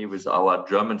company with our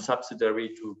German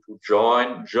subsidiary to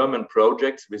join German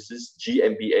projects with this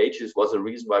GmbH. This was the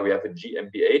reason why we have a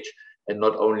GmbH and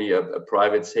not only a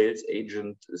private sales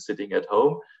agent sitting at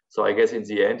home. So I guess in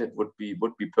the end, it would be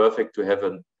perfect to have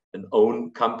an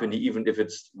own company, even if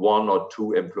it's 1 or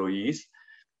 2 employees.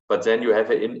 But then you have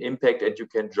an impact and you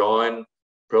can join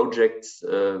projects,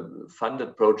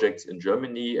 funded projects in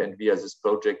Germany. And via this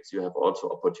projects, you have also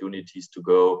opportunities to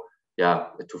go,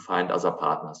 to find other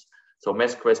partners. So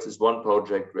MassQuest is one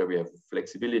project where we have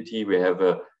flexibility. We have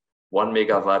a 1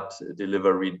 megawatt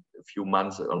delivery a few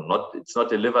months, it's not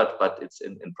delivered, but it's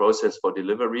in process for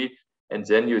delivery. And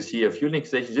then you see a fueling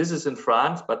station. This is in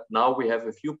France, but now we have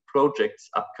a few projects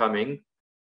upcoming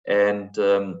and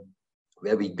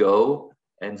where we go.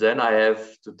 And then I have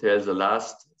to tell the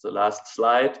last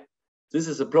slide. This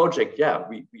is a project,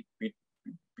 we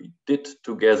did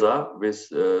together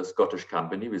with a Scottish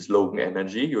company, with Logan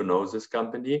Energy. You know this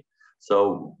company.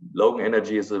 So Logan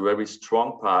Energy is a very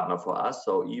strong partner for us.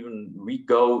 So even we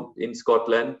go in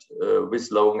Scotland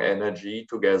with Logan Energy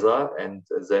together, and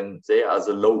then they are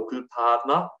the local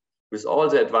partner with all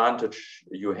the advantage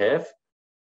you have.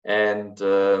 And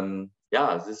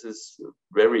this is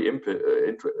very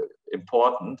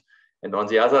important. And on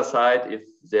the other side, if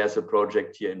there's a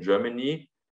project here in Germany,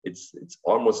 it's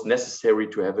almost necessary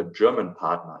to have a German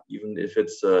partner, even if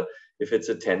it's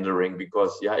a tendering,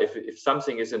 because if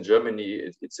something is in Germany,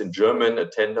 it's in German, a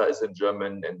tender is in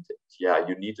German, and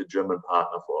you need a German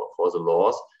partner for the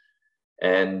laws.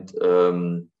 And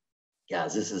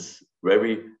this is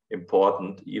very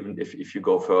important, even if you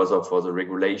go further for the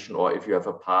regulation, or if you have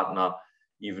a partner,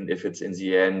 even if it's in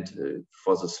the end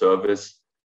for the service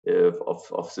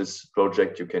of this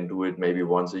project, you can do it maybe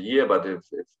once a year. But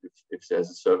if there's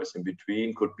a service in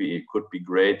between, could be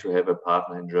great to have a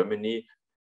partner in Germany.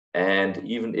 And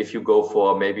even if you go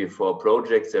for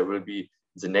projects, there will be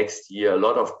the next year a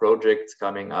lot of projects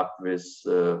coming up with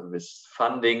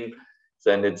funding.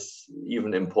 Then it's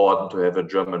even important to have a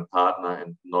German partner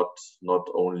and not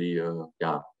only a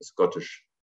Scottish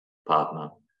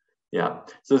partner.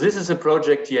 So this is a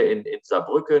project here in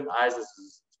Saarbrücken. This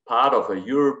is part of a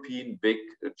European big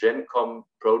GenCom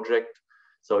project.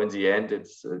 So in the end,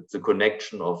 it's a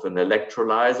connection of an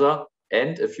electrolyzer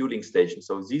and a fueling station.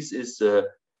 So these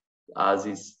are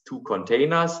these 2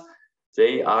 containers.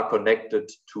 They are connected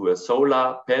to a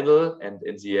solar panel, and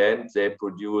in the end, they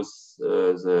produce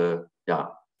the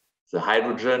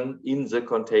hydrogen in the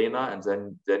container, and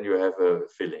then you have a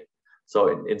filling.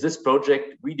 So in this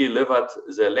project, we delivered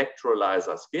the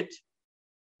electrolyzer skid.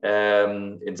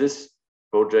 In this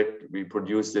project, we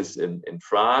produced this in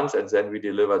France, and then we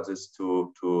delivered this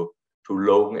to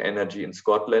Logan Energy in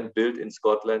Scotland, built in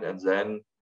Scotland, and then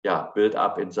built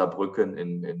up in Saarbrücken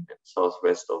in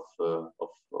southwest of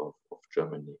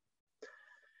Germany.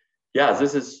 Yeah,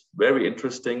 this is very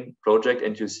interesting project,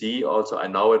 and you see also, I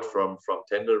know it from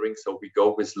tendering. So we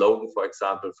go with Logan, for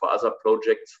example, for other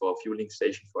projects, for fueling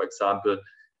station, for example.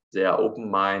 They are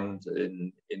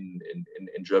open-minded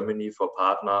in Germany for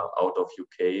partner out of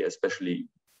UK, especially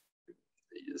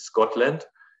Scotland.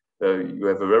 You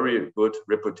have a very good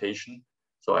reputation.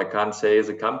 So I can't say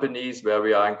the companies where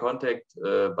we are in contact,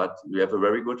 but we have a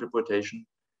very good reputation,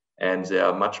 and there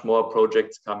are much more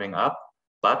projects coming up.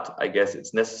 But I guess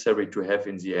it's necessary to have,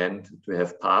 in the end, to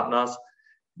have partners.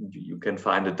 You can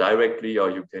find it directly,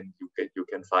 or you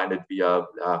can find it via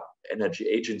energy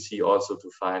agency also,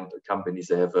 to find companies.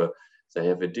 They have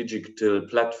a digital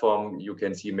platform. You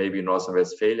can see maybe in North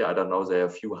Westphalia, I don't know, there are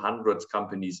a few hundreds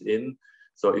companies in.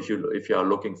 So if you are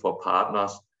looking for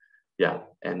partners,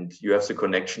 and you have the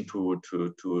connection to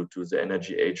the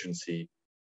energy agency.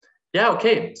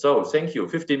 Okay. So thank you.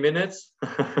 15 minutes.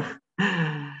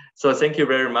 So thank you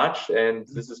very much. And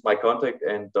this is my contact,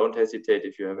 and don't hesitate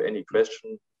if you have any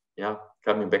question,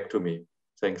 coming back to me.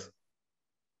 Thanks.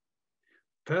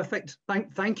 Perfect.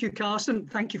 Thank you, Carsten.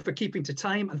 Thank you for keeping to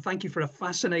time, and thank you for a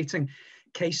fascinating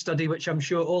case study, which I'm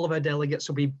sure all of our delegates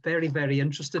will be very, very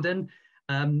interested in.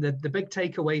 The big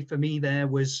takeaway for me there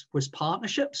was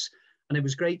partnerships. And it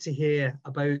was great to hear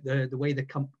about the way the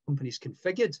company's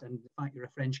configured, and the fact you're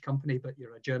a French company, but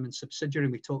you're a German subsidiary.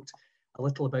 And we talked a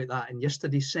little about that in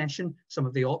yesterday's session, some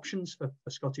of the options for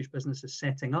Scottish businesses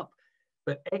setting up.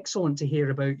 But excellent to hear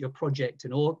about your project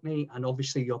in Orkney, and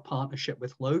obviously your partnership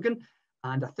with Logan.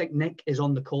 And I think Nick is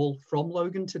on the call from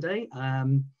Logan today.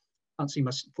 Can't see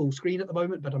my full screen at the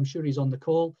moment, but I'm sure he's on the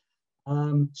call.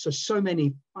 So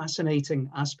many fascinating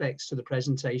aspects to the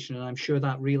presentation, and I'm sure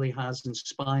that really has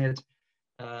inspired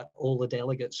all the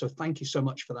delegates. So thank you so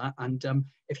much for that. And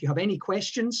if you have any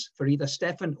questions for either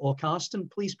Stefan or Carsten,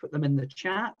 please put them in the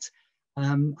chat.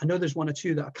 I know there's one or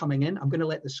two that are coming in. I'm going to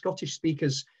let the Scottish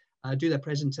speakers do their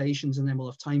presentations, and then we'll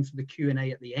have time for the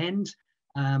Q&A at the end.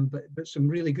 But some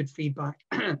really good feedback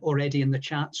already in the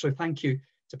chat. So thank you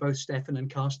to both Stefan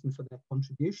and Carsten for their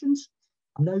contributions.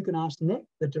 I'm now going to ask Nick,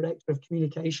 the Director of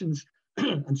Communications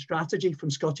and Strategy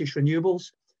from Scottish Renewables,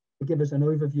 to give us an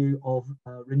overview of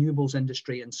renewables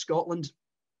industry in Scotland.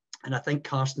 And I think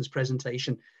Carsten's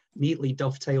presentation neatly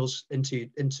dovetails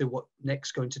into what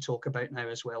Nick's going to talk about now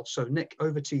as well. So Nick,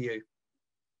 over to you.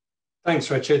 Thanks,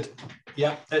 Richard.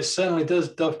 Yeah, it certainly does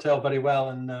dovetail very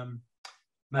well. And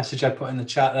message I put in the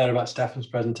chat there about Stefan's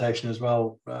presentation as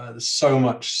well. There's so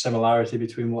much similarity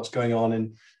between what's going on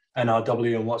in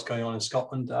NRW and what's going on in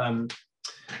Scotland.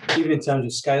 Even in terms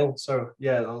of scale. So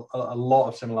yeah, a lot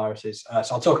of similarities.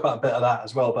 So I'll talk about a bit of that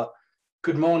as well. But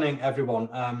good morning, everyone.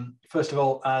 First of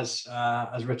all, as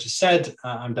Richard said,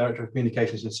 I'm Director of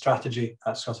Communications and Strategy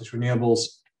at Scottish Renewables.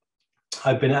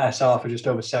 I've been at SR for just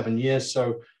over 7 years.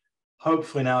 So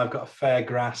hopefully now I've got a fair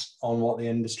grasp on what the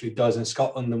industry does in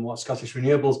Scotland and what Scottish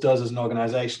Renewables does as an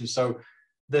organisation. So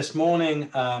this morning,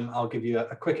 I'll give you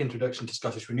a quick introduction to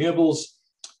Scottish Renewables.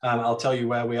 I'll tell you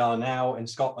where we are now in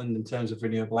Scotland in terms of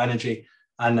renewable energy,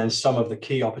 and then some of the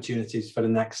key opportunities for the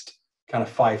next kind of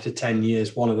 5 to 10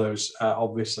 years. One of those,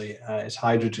 obviously, is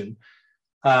hydrogen.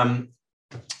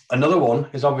 Another one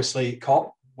is obviously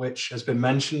COP, which has been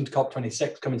mentioned,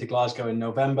 COP26 coming to Glasgow in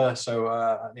November. So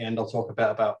at the end, I'll talk a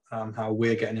bit about how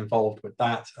we're getting involved with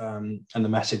that and the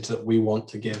message that we want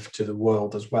to give to the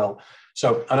world as well.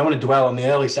 So I don't want to dwell on the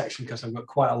early section because I've got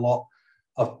quite a lot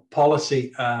of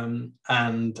policy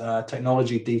and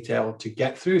technology detail to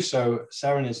get through. So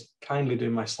Seren is kindly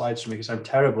doing my slides for me because I'm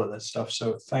terrible at this stuff.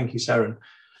 So thank you, Seren.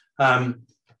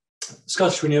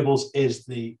 Scottish Renewables is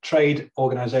the trade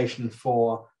organisation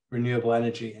for renewable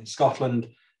energy in Scotland.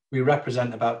 We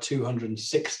represent about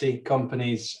 260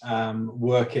 companies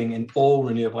working in all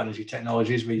renewable energy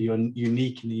technologies. We're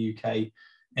unique in the UK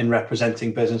in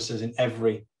representing businesses in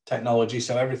every technology.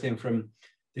 So everything from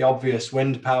the obvious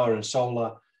wind power and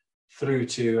solar through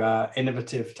to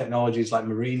innovative technologies like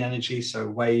marine energy, so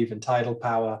wave and tidal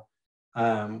power.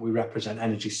 We represent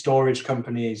energy storage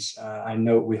companies. I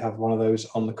know we have one of those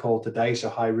on the call today, so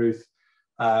hi Ruth.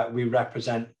 We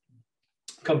represent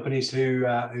companies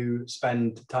who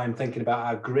spend time thinking about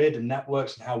our grid and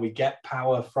networks and how we get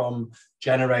power from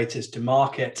generators to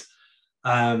market.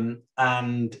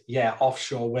 And yeah,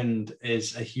 offshore wind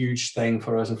is a huge thing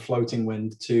for us, and floating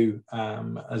wind too,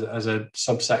 as a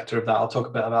subsector of that. I'll talk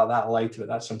a bit about that later, but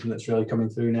that's something that's really coming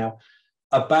through now.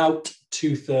 About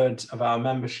 2/3 of our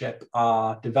membership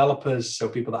are developers, so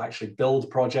people that actually build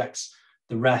projects.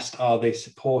 The rest are the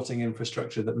supporting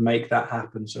infrastructure that make that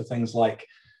happen. So things like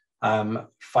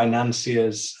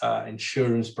financiers,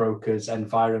 insurance brokers,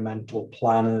 environmental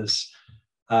planners,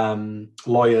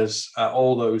 lawyers,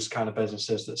 all those kind of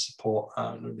businesses that support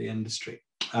the industry.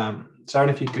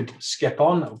 Sarah, if you could skip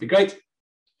on, that would be great.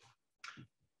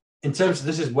 In terms of,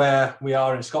 this is where we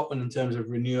are in Scotland in terms of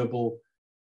renewable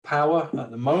power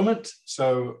at the moment.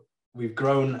 So we've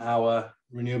grown our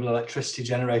renewable electricity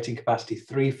generating capacity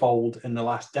threefold in the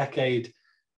last decade.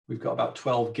 We've got about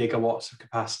 12 gigawatts of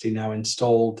capacity now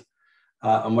installed.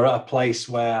 And we're at a place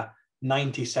where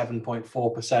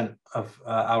 97.4% of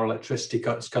our electricity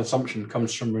consumption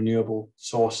comes from renewable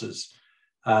sources.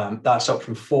 That's up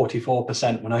from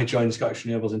 44% when I joined Scottish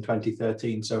Renewables in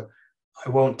 2013. So I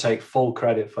won't take full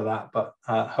credit for that, but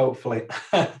hopefully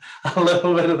a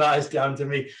little bit of that is down to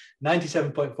me.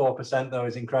 97.4% though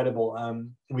is incredible.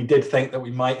 We did think that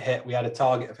we had a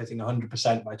target of hitting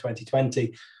 100% by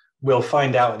 2020. We'll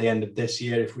find out at the end of this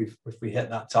year if we hit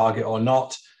that target or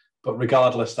not. But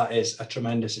regardless, that is a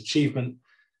tremendous achievement.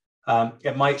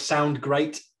 It might sound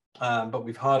great, but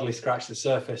we've hardly scratched the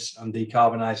surface on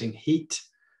decarbonising heat,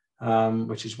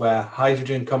 which is where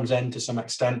hydrogen comes in to some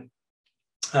extent.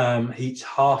 Heat's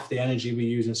half the energy we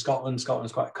use in Scotland.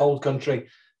 Scotland's quite a cold country,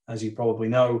 as you probably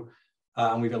know,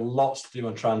 and we've got lots to do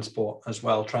on transport as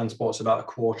well. Transport's about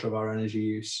 1/4 of our energy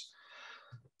use.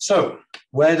 So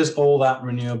where does all that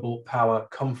renewable power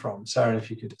come from? Sarah,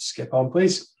 if you could skip on,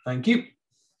 please. Thank you.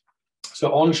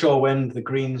 So onshore wind, the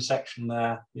green section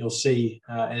there, you'll see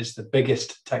is the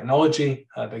biggest technology,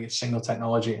 biggest single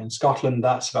technology in Scotland.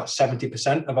 That's about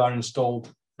 70% of our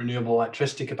installed renewable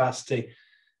electricity capacity.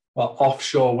 While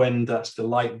offshore wind, that's the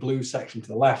light blue section to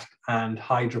the left, and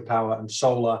hydropower and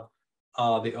solar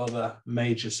are the other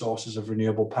major sources of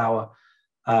renewable power.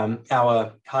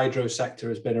 Our hydro sector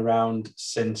has been around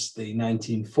since the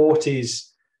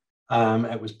 1940s.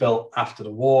 It was built after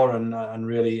the war and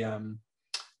really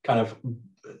kind of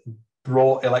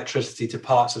brought electricity to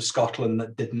parts of Scotland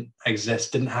that didn't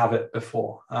have it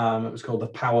before. It was called the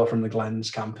Power from the Glens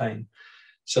campaign.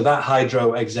 So that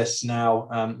hydro exists now.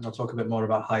 I'll talk a bit more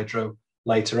about hydro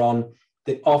later on.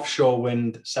 The offshore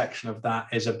wind section of that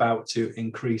is about to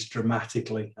increase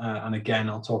dramatically. And again,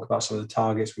 I'll talk about some of the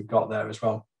targets we've got there as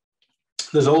well.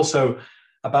 There's also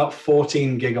about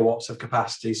 14 gigawatts of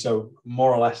capacity. So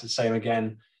more or less the same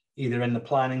again, either in the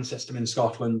planning system in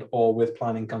Scotland or with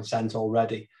planning consent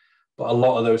already. But a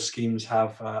lot of those schemes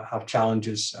have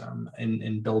challenges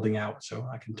in building out. So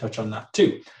I can touch on that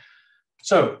too.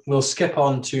 So we'll skip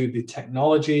on to the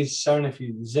technologies. Sarah, if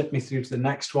you zip me through to the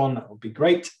next one, that would be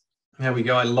great. There we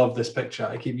go. I love this picture.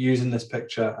 I keep using this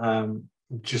picture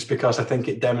just because I think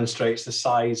it demonstrates the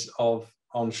size of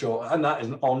onshore. And that is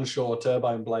an onshore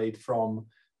turbine blade from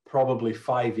probably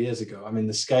 5 years ago. I mean,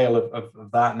 the scale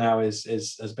of that now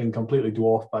has been completely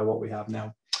dwarfed by what we have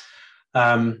now.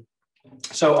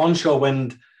 So onshore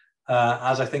wind,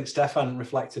 as I think Stefan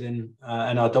reflected in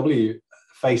NRW,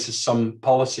 faces some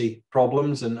policy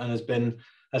problems and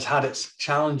has had its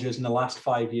challenges in the last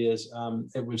 5 years.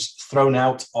 It was thrown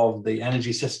out of the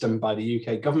energy system by the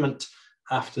UK government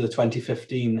after the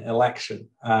 2015 election.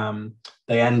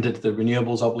 They ended the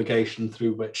renewables obligation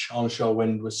through which onshore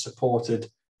wind was supported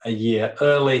a year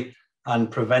early and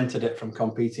prevented it from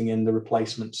competing in the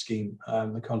replacement scheme,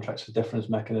 the contracts for difference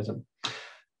mechanism.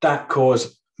 That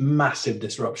caused massive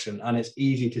disruption, and it's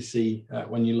easy to see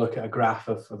when you look at a graph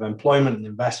of employment and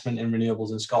investment in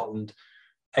renewables in Scotland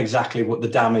exactly what the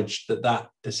damage that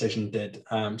decision did.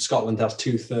 Scotland has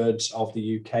 2/3 of the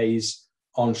UK's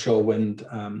onshore wind.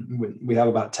 We have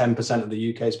about 10% of the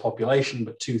UK's population,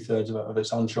 but 2/3 of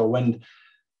its onshore wind,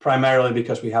 primarily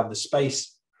because we have the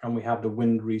space and we have the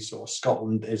wind resource.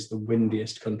 Scotland is the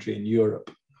windiest country in Europe,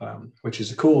 which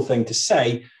is a cool thing to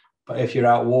say, but if you're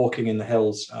out walking in the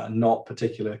hills, not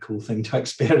particularly a cool thing to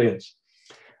experience.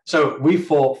 So we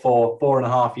fought for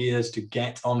 4.5 years to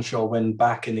get onshore wind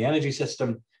back in the energy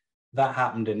system. That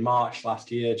happened in March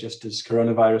last year, just as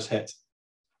coronavirus hit,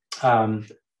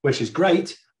 which is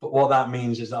great. But what that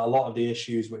means is that a lot of the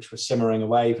issues which were simmering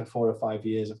away for 4 or 5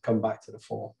 years have come back to the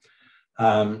fore.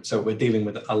 So we're dealing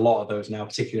with a lot of those now,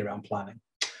 particularly around planning.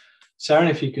 Sarah,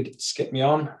 if you could skip me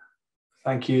on.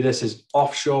 Thank you. This is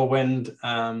offshore wind.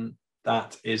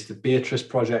 That is the Beatrice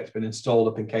project, been installed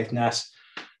up in Caithness.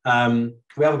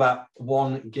 We have about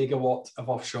 1 gigawatt of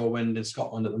offshore wind in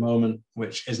Scotland at the moment,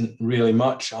 which isn't really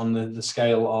much on the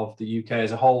scale of the UK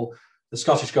as a whole. The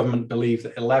Scottish government believe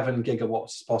that 11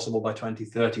 gigawatts is possible by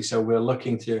 2030. So we're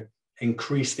looking to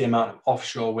increase the amount of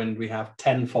offshore wind we have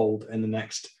tenfold in the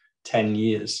next 10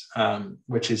 years,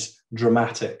 which is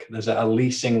dramatic. There's a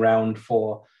leasing round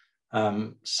for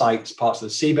sites, parts of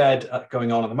the seabed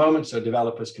going on at the moment. So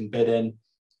developers can bid in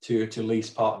to lease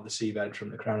part of the seabed from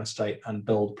the Crown Estate and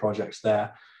build projects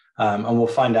there. And we'll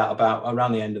find out about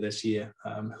around the end of this year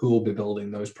who will be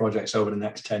building those projects over the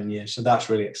next 10 years. So that's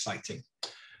really exciting.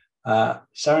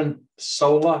 Seren,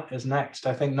 solar is next.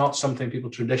 I think not something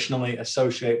people traditionally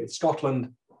associate with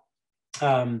Scotland.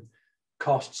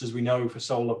 Costs, as we know, for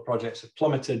solar projects have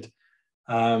plummeted.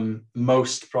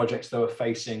 Most projects, though, are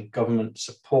facing government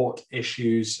support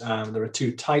issues. There are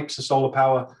 2 types of solar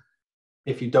power.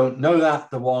 If you don't know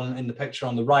that, the one in the picture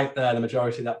on the right there, the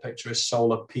majority of that picture is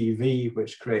solar PV,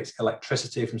 which creates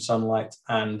electricity from sunlight,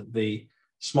 and the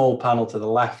small panel to the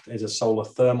left is a solar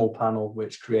thermal panel,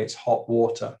 which creates hot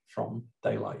water from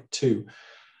daylight too.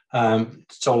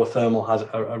 Solar thermal has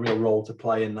a real role to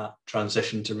play in that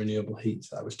transition to renewable heat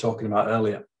that I was talking about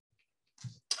earlier.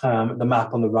 The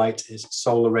map on the right is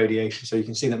solar radiation. So you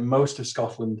can see that most of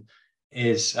Scotland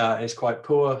is quite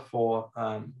poor for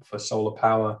solar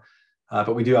power,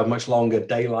 but we do have much longer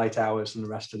daylight hours than the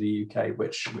rest of the UK,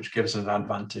 which gives us an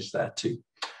advantage there too.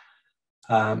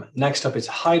 Next up is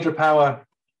hydropower.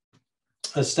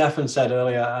 As Stefan said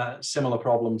earlier, similar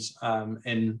problems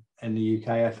in the UK,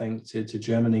 I think, to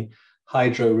Germany.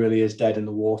 Hydro really is dead in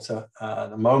the water at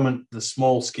the moment. The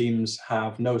small schemes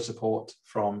have no support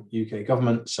from UK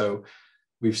government, so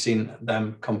we've seen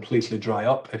them completely dry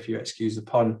up, if you excuse the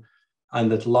pun. And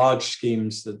the large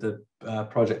schemes, the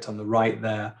project on the right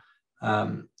there,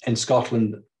 in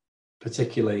Scotland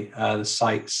particularly, the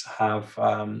sites have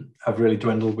really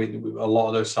dwindled. A lot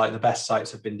of those sites, the best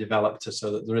sites, have been developed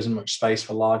so that there isn't much space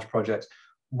for large projects.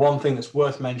 One thing that's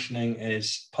worth mentioning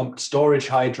is pumped storage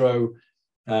hydro.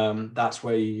 That's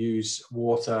where you use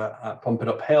water, pump it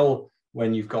uphill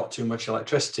when you've got too much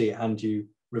electricity, and you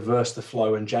reverse the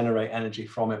flow and generate energy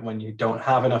from it when you don't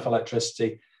have enough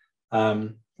electricity.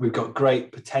 We've got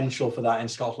great potential for that in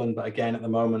Scotland, but again, at the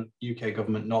moment, UK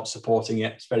government not supporting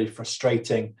it. It's very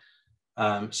frustrating.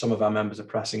 Some of our members are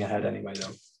pressing ahead anyway,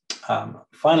 though.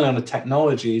 Finally, on the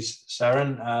technologies,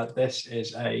 Seren, this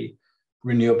is a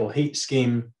renewable heat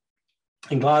scheme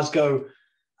in Glasgow.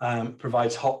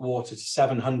 Provides hot water to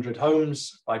 700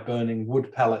 homes by burning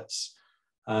wood pellets.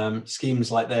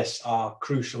 Schemes like this are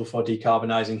crucial for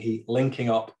decarbonising heat, linking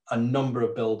up a number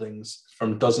of buildings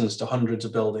from dozens to hundreds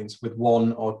of buildings with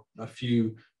one or a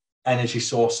few energy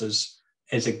sources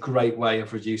is a great way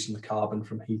of reducing the carbon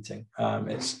from heating.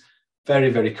 It's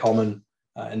very, very common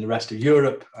in the rest of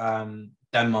Europe.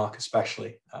 Denmark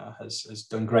especially has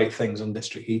done great things on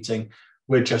district heating.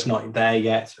 We're just not there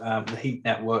yet. The Heat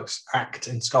Networks Act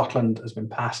in Scotland has been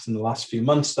passed in the last few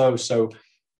months, though, so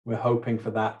we're hoping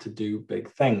for that to do big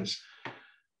things.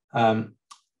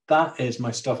 That is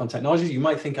my stuff on technology. You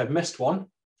might think I've missed one.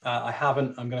 I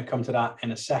haven't. I'm going to come to that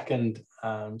in a second.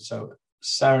 So,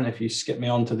 Seren, if you skip me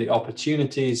on to the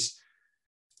opportunities.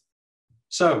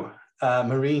 So,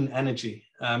 marine energy.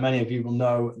 Many of you will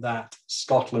know that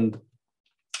Scotland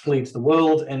leads the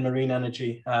world in marine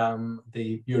energy.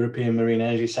 The European Marine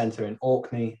Energy Centre in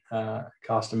Orkney,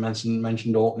 Carsten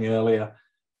mentioned Orkney earlier,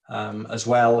 as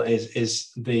well,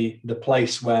 is the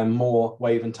place where more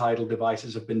wave and tidal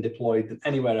devices have been deployed than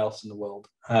anywhere else in the world.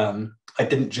 I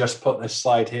didn't just put this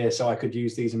slide here so I could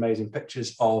use these amazing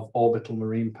pictures of Orbital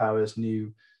Marine Power's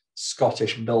new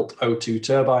Scottish-built O2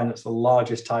 turbine. That's the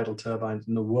largest tidal turbine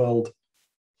in the world.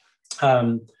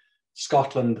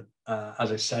 Scotland,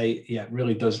 as I say,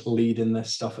 really does lead in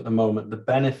this stuff at the moment. The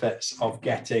benefits of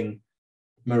getting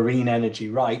marine energy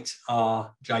right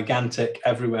are gigantic.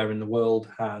 Everywhere in the world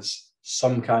has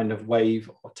some kind of wave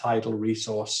or tidal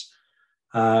resource.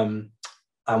 And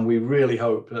we really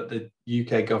hope that the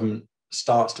UK government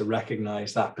starts to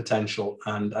recognize that potential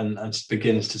and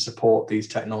begins to support these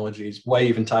technologies.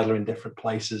 Wave and tidal are in different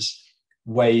places.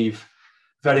 Wave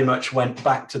very much went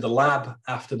back to the lab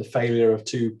after the failure of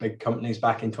 2 big companies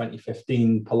back in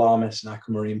 2015, Polaris and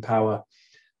Aquamarine Power.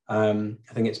 I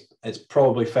think it's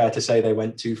probably fair to say they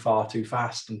went too far too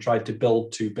fast and tried to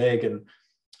build too big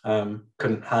and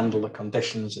couldn't handle the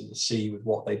conditions in the sea with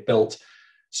what they built.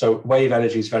 So wave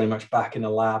energy is very much back in the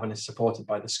lab and is supported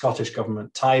by the Scottish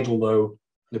government. Tidal, though,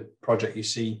 the project you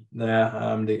see there,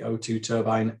 the O2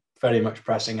 turbine, very much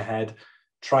pressing ahead,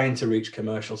 trying to reach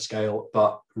commercial scale,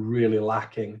 but really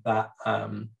lacking that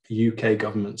UK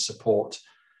government support.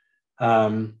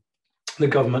 the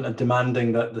government are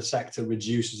demanding that the sector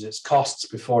reduces its costs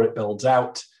before it builds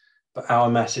out. But our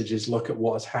message is look at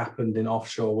what has happened in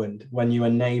offshore wind. When you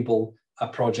enable a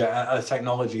project, a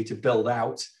technology to build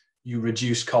out, you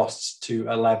reduce costs to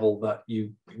a level that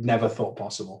you never thought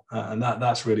possible. And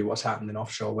that's really what's happened in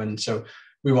offshore wind. So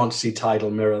we want to see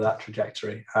Tidal mirror that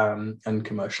trajectory and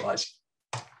commercialize.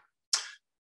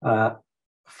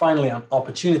 Finally, on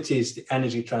opportunities, the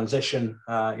energy transition,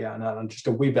 and just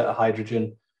a wee bit of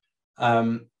hydrogen.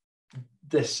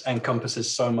 This encompasses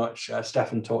so much.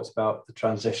 Stefan talked about the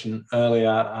transition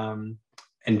earlier.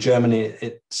 In Germany,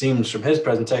 it seems from his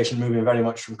presentation, moving very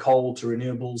much from coal to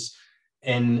renewables.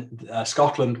 In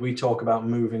Scotland, we talk about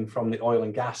moving from the oil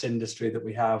and gas industry that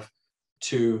we have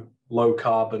to low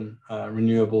carbon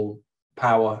renewable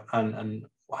power, and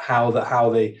how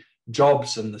the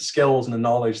jobs and the skills and the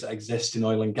knowledge that exist in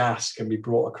oil and gas can be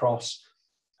brought across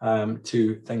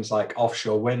to things like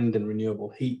offshore wind and renewable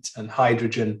heat and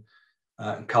hydrogen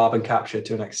and carbon capture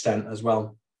to an extent as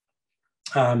well.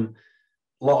 A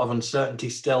lot of uncertainty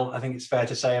still, I think it's fair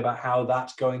to say, about how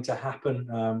that's going to happen.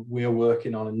 We're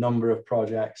working on a number of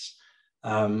projects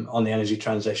on the energy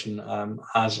transition,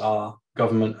 as are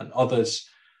government and others.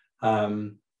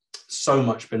 So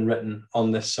much been written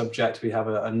on this subject. We have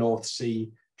a North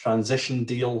Sea transition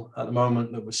deal at the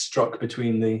moment that was struck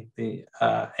between the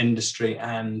industry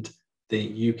and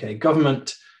the UK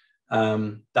government.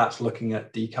 That's looking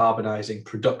at decarbonising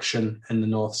production in the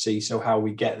North Sea, so how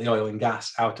we get the oil and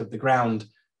gas out of the ground.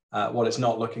 What it's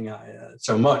not looking at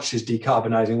so much is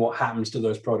decarbonising what happens to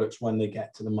those products when they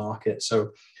get to the market.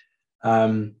 So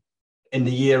in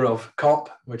the year of COP,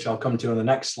 which I'll come to on the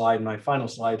next slide, my final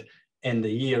slide, in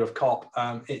the year of COP,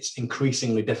 it's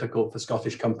increasingly difficult for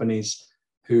Scottish companies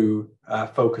who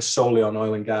focus solely on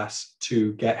oil and gas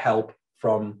to get help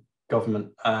from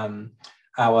government.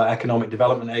 Our economic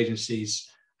development agencies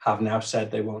have now said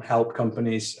they won't help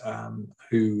companies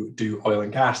who do oil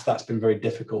and gas. That's been very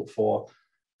difficult for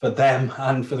them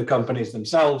and for the companies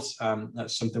themselves.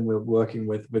 That's something we're working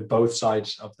with both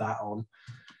sides of that on.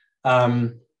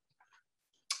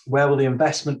 Where will the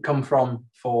investment come from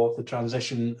for the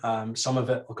transition? Some of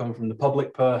it will come from the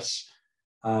public purse.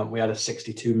 We had a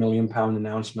 £62 million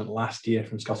announcement last year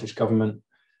from Scottish Government.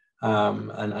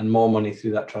 And more money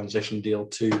through that transition deal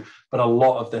too. But a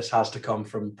lot of this has to come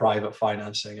from private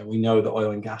financing. And we know that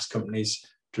oil and gas companies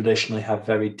traditionally have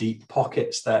very deep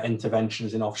pockets. Their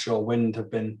interventions in offshore wind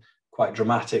have been quite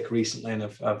dramatic recently and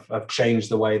have changed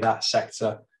the way that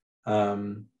sector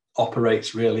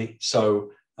operates, really.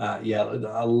 So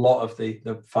a lot of the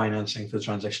financing for the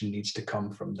transition needs to come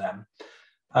from them.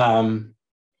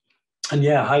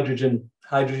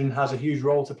 Hydrogen has a huge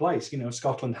role to play. You know,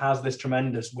 Scotland has this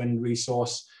tremendous wind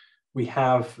resource. We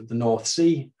have the North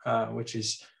Sea, which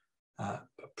is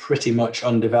pretty much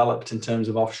undeveloped in terms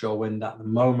of offshore wind at the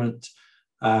moment,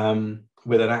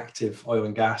 with an active oil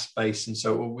and gas base. And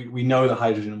so we know that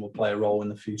hydrogen will play a role in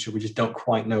the future. We just don't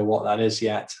quite know what that is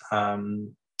yet.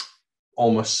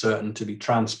 Almost certain to be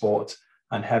transport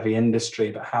and heavy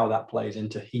industry, but how that plays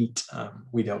into heat,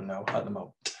 we don't know at the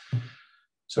moment.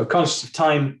 So conscious of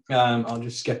time, I'll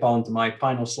just skip on to my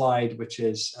final slide, which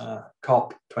is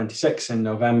COP26 in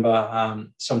November,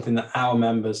 something that our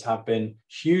members have been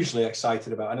hugely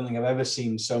excited about. I don't think I've ever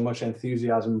seen so much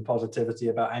enthusiasm and positivity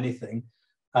about anything.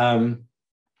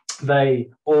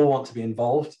 They all want to be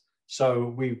involved.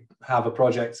 So we have a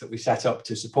project that we set up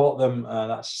to support them.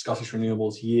 That's Scottish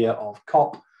Renewable's Year of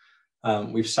COP.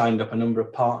 We've signed up a number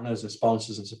of partners and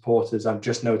sponsors and supporters. I've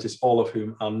just noticed all of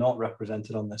whom are not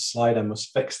represented on this slide. I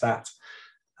must fix that.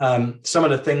 Some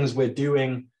of the things we're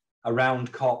doing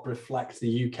around COP reflect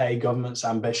the UK government's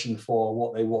ambition for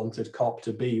what they wanted COP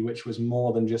to be, which was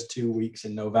more than just 2 weeks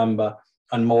in November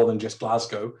and more than just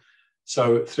Glasgow.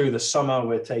 So through the summer,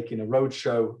 we're taking a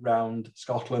roadshow around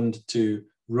Scotland to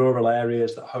rural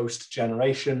areas that host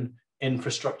generation,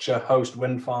 infrastructure, host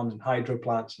wind farms and hydro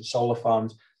plants and solar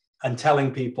farms, and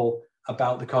telling people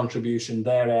about the contribution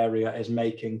their area is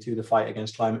making to the fight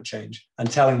against climate change, and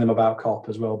telling them about COP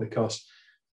as well, because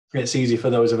it's easy for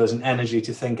those of us in energy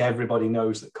to think everybody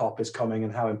knows that COP is coming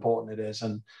and how important it is.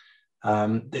 And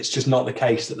it's just not the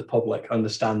case that the public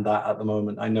understand that at the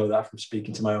moment. I know that from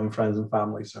speaking to my own friends and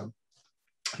family. So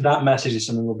that message is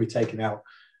something we'll be taking out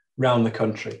around the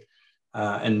country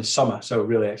in the summer. So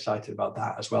really excited about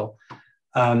that as well.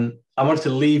 I wanted to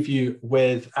leave you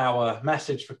with our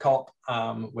message for COP,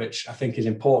 which I think is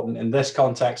important in this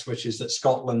context, which is that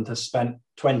Scotland has spent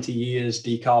 20 years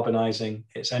decarbonising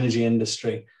its energy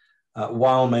industry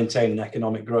while maintaining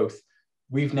economic growth.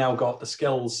 We've now got the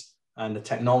skills and the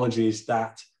technologies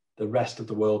that the rest of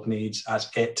the world needs as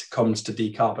it comes to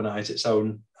decarbonize its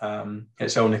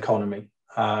own economy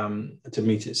to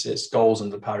meet its goals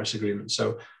under the Paris Agreement.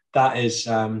 So that is,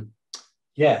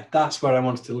 that's where I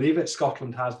wanted to leave it.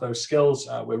 Scotland has those skills.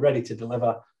 We're ready to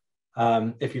deliver.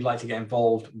 If you'd like to get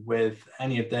involved with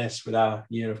any of this, with our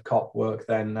year of COP work,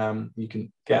 then you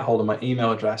can get hold of my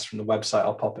email address from the website.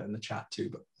 I'll pop it in the chat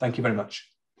too. But thank you very much.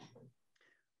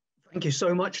 Thank you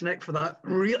so much, Nick, for that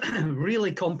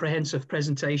really comprehensive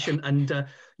presentation. And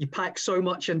you packed so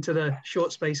much into the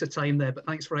short space of time there, but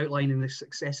thanks for outlining the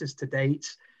successes to date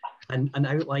and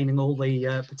outlining all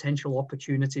the potential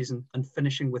opportunities and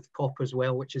finishing with COP as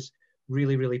well, which is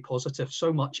really, really positive.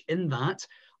 So much in that.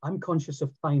 I'm conscious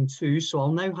of time too, so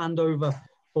I'll now hand over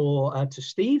to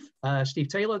Steve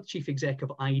Taylor, Chief Exec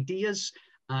of Ideas,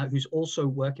 who's also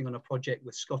working on a project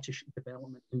with Scottish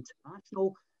Development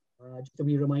International. Just a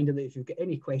wee reminder that if you've got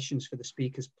any questions for the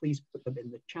speakers, please put them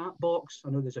in the chat box. I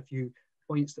know there's a few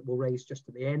points that we'll raise just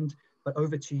at the end, but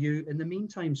over to you in the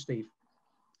meantime, Steve.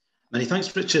 Many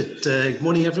thanks, Richard. Good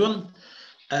morning, everyone.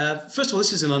 First of all,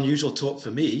 this is an unusual talk for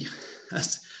me.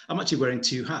 I'm actually wearing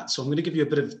two hats, so I'm going to give you a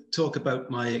bit of talk about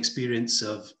my experience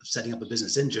of setting up a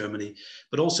business in Germany,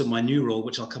 but also my new role,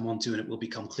 which I'll come on to, and it will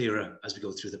become clearer as we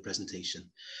go through the presentation.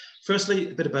 Firstly,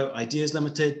 a bit about Ideas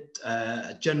Limited,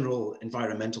 a general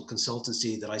environmental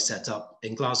consultancy that I set up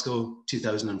in Glasgow,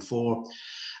 2004.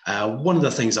 One of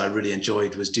the things I really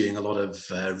enjoyed was doing a lot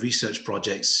of research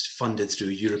projects funded through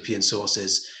European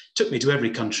sources. Took me to every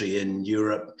country in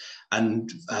Europe, and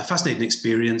a fascinating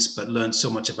experience, but learned so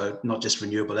much about not just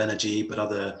renewable energy, but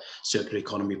other circular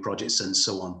economy projects and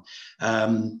so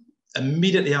on.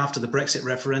 Immediately after the Brexit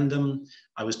referendum,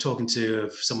 I was talking to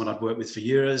someone I'd worked with for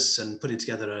years and putting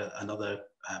together another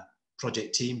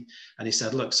project team. And he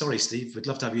said, look, sorry, Steve, we'd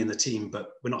love to have you in the team,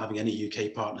 but we're not having any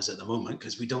UK partners at the moment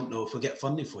because we don't know if we'll get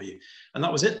funding for you. And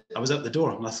that was it. I was out the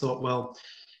door, and I thought, well,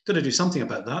 got to do something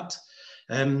about that.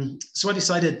 So I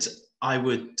decided I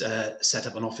would set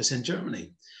up an office in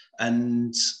Germany.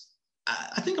 And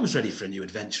I think I was ready for a new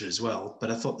adventure as well,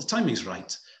 but I thought the timing's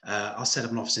right. I'll set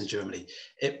up an office in Germany.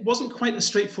 It wasn't quite as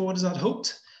straightforward as I'd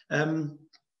hoped. And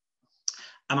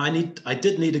I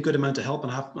did need a good amount of help,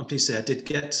 and I'm pleased to say I did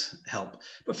get help.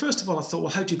 But first of all, I thought,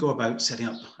 well, how do you go about setting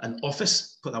up an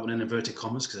office? Put that one in inverted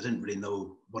commas, because I didn't really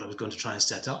know what I was going to try and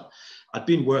set up. I'd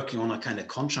been working on a kind of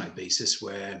contract basis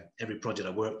where every project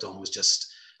I worked on was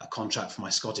just a contract for my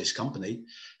Scottish company.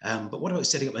 But what about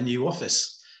setting up a new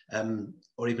office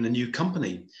or even a new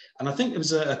company? And I think there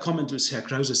was a comment which Herr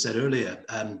Krause said earlier,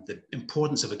 the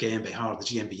importance of a GmbH, the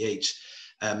GmbH.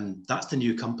 That's the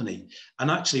new company. And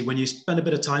actually, when you spend a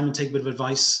bit of time and take a bit of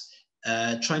advice,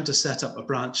 trying to set up a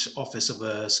branch office of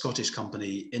a Scottish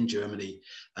company in Germany,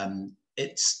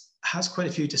 it has quite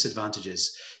a few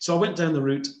disadvantages. So I went down the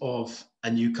route of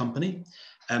a new company.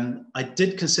 I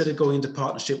did consider going into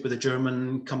partnership with a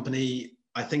German company.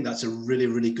 I think that's a really,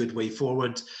 really good way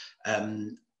forward.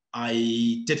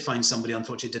 I did find somebody,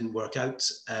 unfortunately, it didn't work out.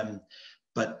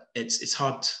 But it's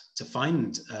hard to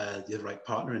find the right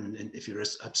partner, and if you're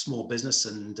a small business,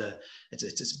 and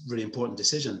it's a really important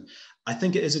decision. I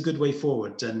think it is a good way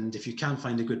forward, and if you can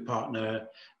find a good partner,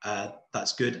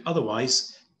 that's good.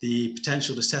 Otherwise, the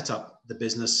potential to set up the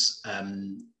business,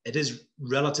 it is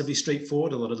relatively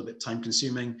straightforward, a little bit time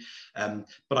consuming,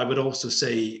 but I would also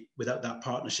say without that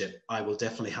partnership, I will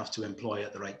definitely have to employ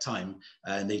at the right time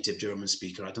a native German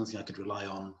speaker. I don't think I could rely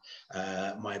on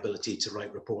my ability to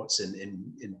write reports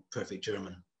in perfect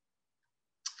German.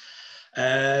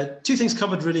 Two things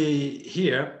covered really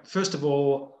here. First of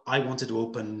all, I wanted to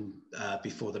open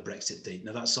before the Brexit date.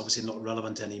 Now that's obviously not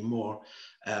relevant anymore,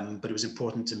 but it was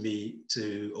important to me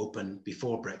to open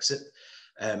before Brexit.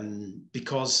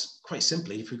 Because quite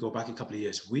simply, if we go back a couple of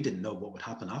years, we didn't know what would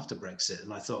happen after Brexit.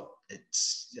 And I thought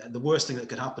the worst thing that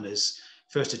could happen is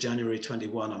 1st of January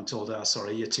 21, I'm told,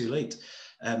 sorry, you're too late.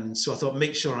 So I thought,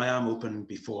 make sure I am open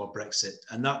before Brexit.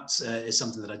 And that is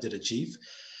something that I did achieve.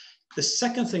 The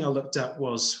second thing I looked at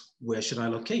was, where should I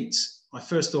locate? My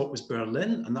first thought was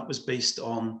Berlin, and that was based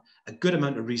on a good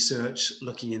amount of research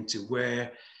looking into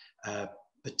where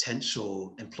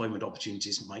potential employment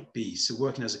opportunities might be. So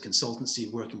working as a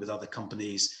consultancy, working with other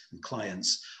companies and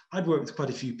clients. I'd worked with quite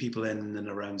a few people in and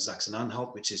around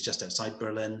Sachsen-Anhalt, which is just outside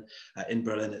Berlin, in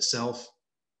Berlin itself.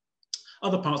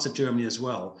 Other parts of Germany as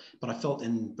well, but I felt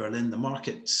in Berlin, the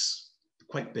market's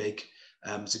quite big.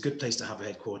 It's a good place to have a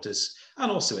headquarters,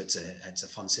 and also it's a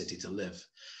fun city to live.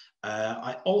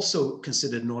 I also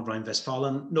considered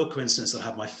Nordrhein-Westfalen. No coincidence that I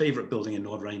have my favorite building in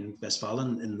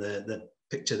Nordrhein-Westfalen in the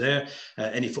picture there.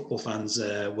 Any football fans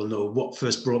will know what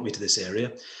first brought me to this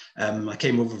area. I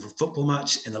came over for a football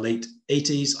match in the late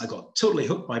 80s. I got totally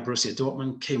hooked by Borussia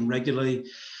Dortmund, came regularly.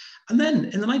 And then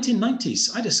in the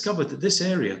 1990s, I discovered that this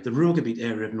area, the Ruhrgebiet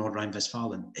area of North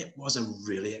Rhine-Westphalia, it was a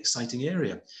really exciting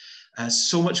area.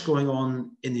 So much going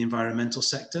on in the environmental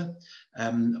sector.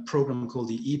 A program called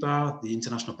the IBA, the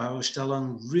International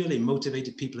Bauausstellung, really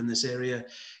motivated people in this area,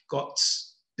 got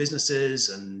businesses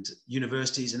and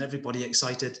universities and everybody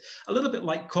excited. A little bit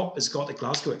like COP has got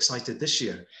Glasgow excited this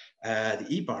year. The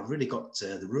IBA really got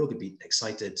the Ruhrgebiet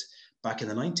excited back in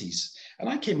the 90s. And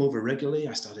I came over regularly.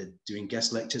 I started doing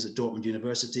guest lectures at Dortmund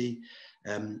University.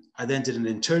 I then did an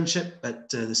internship at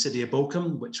the city of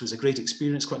Bochum, which was a great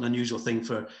experience, quite an unusual thing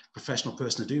for a professional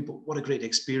person to do, but what a great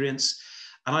experience.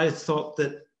 And I thought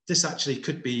that this actually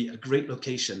could be a great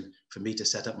location for me to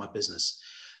set up my business.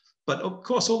 But of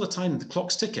course, all the time, the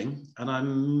clock's ticking, and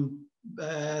I'm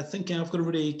thinking I've got to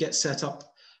really get set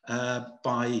up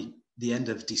by the end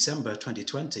of December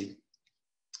 2020.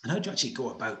 And how do you actually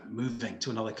go about moving to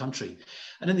another country?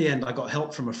 And in the end, I got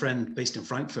help from a friend based in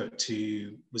Frankfurt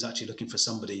who was actually looking for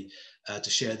somebody to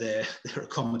share their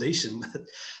accommodation with.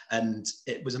 And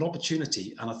it was an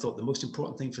opportunity. And I thought the most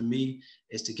important thing for me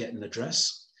is to get an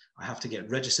address. I have to get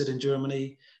registered in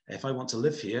Germany. If I want to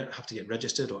live here, I have to get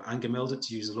registered or angemeldet,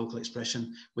 to use the local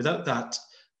expression. Without that,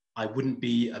 I wouldn't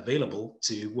be available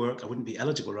to work. I wouldn't be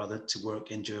eligible, rather, to work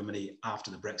in Germany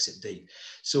after the Brexit date.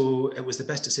 So it was the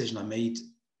best decision I made.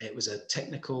 It was a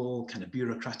technical, kind of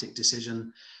bureaucratic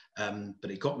decision, but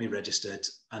it got me registered,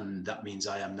 and that means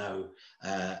I am now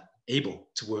able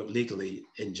to work legally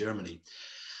in Germany.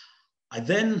 I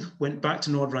then went back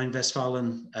to North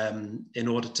Rhine-Westphalia in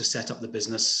order to set up the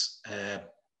business,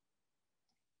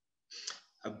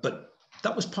 but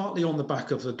that was partly on the back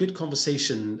of a good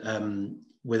conversation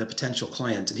with a potential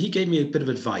client, and he gave me a bit of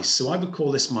advice. So I would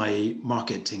call this my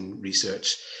marketing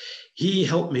research. He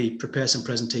helped me prepare some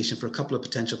presentation for a couple of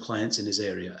potential clients in his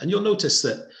area. And you'll notice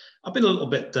that I've been a little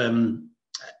bit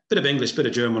of English, bit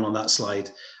of German on that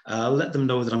slide. I'll let them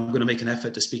know that I'm going to make an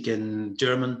effort to speak in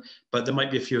German, but there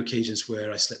might be a few occasions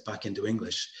where I slip back into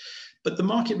English. But the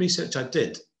market research I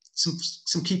did,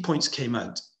 some key points came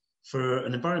out. For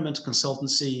an environmental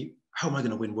consultancy, how am I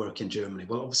going to win work in Germany?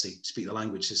 Well, obviously, speak the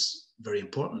language is very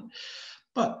important.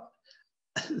 But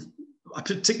I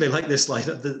particularly like this slide.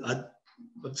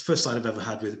 The first slide I've ever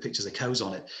had with pictures of cows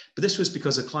on it. But this was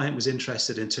because a client was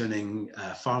interested in turning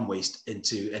farm waste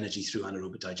into energy through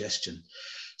anaerobic digestion.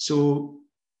 So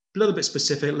a little bit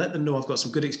specific, let them know I've got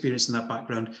some good experience in that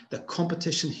background. The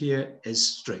competition here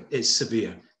is strict, it's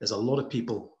severe. There's a lot of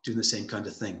people doing the same kind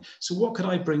of thing. So what could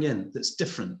I bring in that's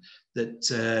different,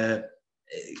 that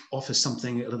offers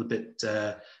something a little bit,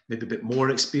 maybe a bit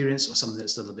more experience, or something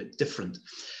that's a little bit different?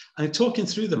 And talking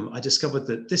through them, I discovered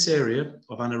that this area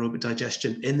of anaerobic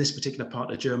digestion in this particular part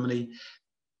of Germany,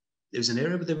 it was an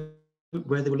area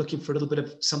where they were looking for a little bit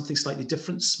of something slightly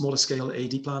different, smaller scale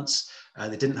AD plants.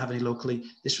 They didn't have any locally.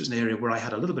 This was an area where I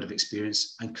had a little bit of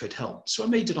experience and could help. So I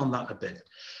majored on that a bit.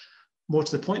 More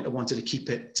to the point, I wanted to keep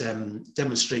it,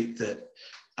 demonstrate that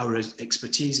our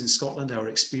expertise in Scotland, our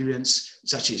experience,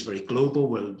 which actually is very global.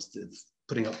 We're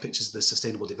putting up pictures of the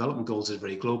Sustainable Development Goals is a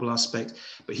very global aspect.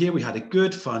 But here we had a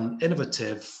good, fun,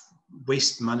 innovative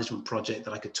waste management project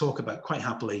that I could talk about quite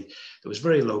happily, that was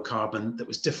very low carbon, that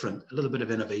was different, a little bit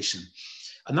of innovation.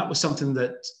 And that was something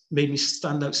that made me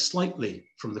stand out slightly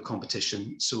from the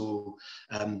competition. So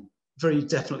very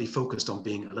definitely focused on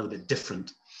being a little bit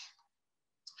different.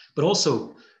 But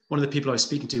also, one of the people I was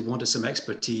speaking to wanted some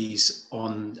expertise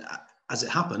on, as it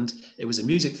happened, it was a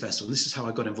music festival. And this is how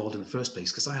I got involved in the first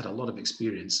place, because I had a lot of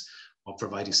experience of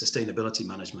providing sustainability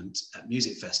management at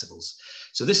music festivals.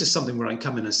 So this is something where I can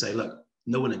come in and say, look,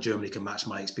 no one in Germany can match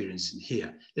my experience in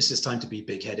here. This is time to be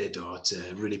big-headed or to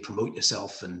really promote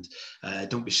yourself, and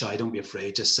don't be shy, don't be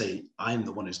afraid. Just say, I'm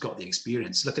the one who's got the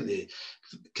experience. Look at the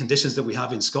conditions that we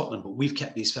have in Scotland, but we've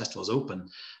kept these festivals open.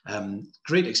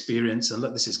 Great experience, and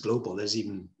look, this is global. There's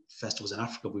even festivals in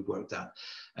Africa we've worked at.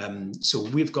 So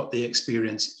we've got the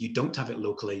experience. You don't have it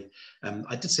locally.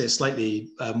 I did say it slightly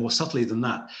more subtly than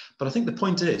that, but I think the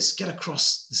point is get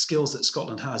across the skills that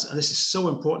Scotland has. And this is so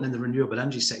important in the renewable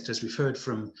energy sector, as we've heard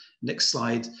from Nick's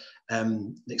slide,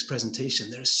 Nick's presentation.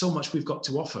 There is so much we've got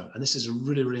to offer. And this is a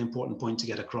really, really important point to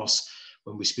get across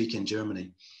when we speak in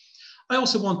Germany. I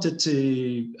also wanted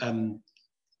to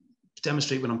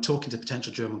demonstrate when I'm talking to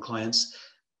potential German clients,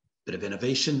 bit of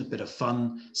innovation, a bit of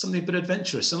fun, something a bit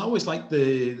adventurous. And I always like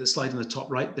the slide on the top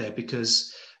right there,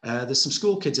 because there's some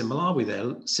school kids in Malawi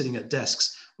there sitting at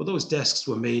desks. Well, those desks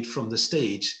were made from the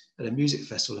stage at a music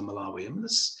festival in Malawi. I mean,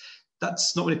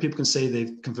 That's not many people can say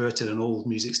they've converted an old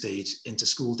music stage into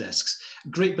school desks.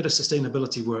 Great bit of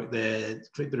sustainability work there,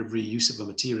 great bit of reuse of the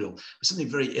material, but something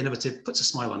very innovative, puts a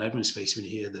smile on everyone's face when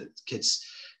you hear that kids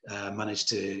manage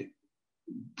to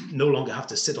no longer have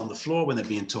to sit on the floor when they're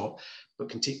being taught, but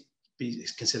can be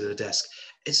considered a desk.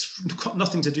 It's got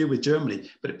nothing to do with Germany,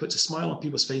 but it puts a smile on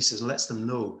people's faces and lets them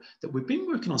know that we've been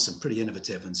working on some pretty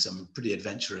innovative and some pretty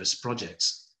adventurous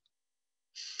projects.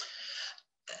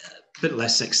 A bit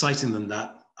less exciting than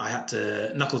that, I had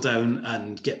to knuckle down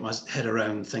and get my head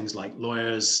around things like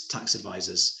lawyers, tax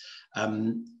advisors.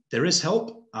 There is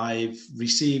help. I've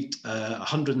received a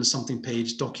 100 and something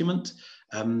page document.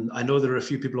 I know there are a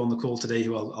few people on the call today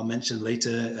who I'll mention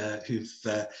later who've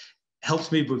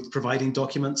helped me with providing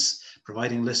documents,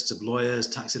 providing lists of lawyers,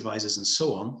 tax advisors, and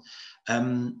so on.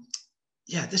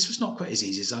 Yeah, this was not quite as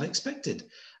easy as I expected,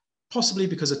 possibly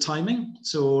because of timing.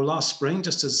 So last spring,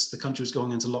 just as the country was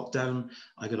going into lockdown,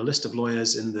 I got a list of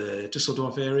lawyers in the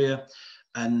Düsseldorf area,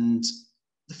 and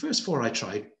the first 4 I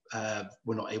tried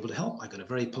were not able to help. I got a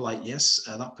very polite yes,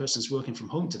 that person's working from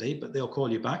home today, but they'll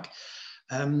call you back.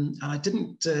 And I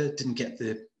didn't get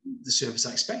the service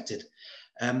I expected.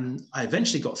 I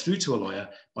eventually got through to a lawyer.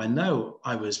 By now,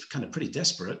 I was kind of pretty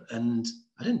desperate, and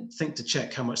I didn't think to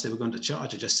check how much they were going to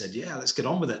charge. I just said, yeah, let's get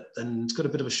on with it. And got a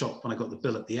bit of a shock when I got the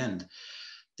bill at the end.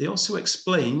 They also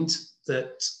explained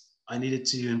that I needed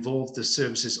to involve the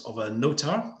services of a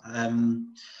notar.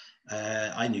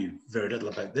 I knew very little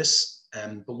about this,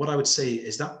 but what I would say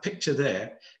is that picture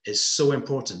there is so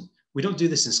important. We don't do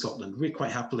this in Scotland. We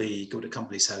quite happily go to a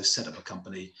company's house, set up a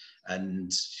company,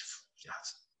 and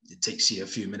it takes you a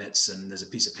few minutes and there's a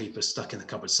piece of paper stuck in the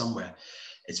cupboard somewhere.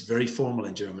 It's very formal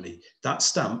in Germany. That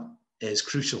stamp is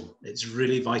crucial. It's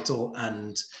really vital,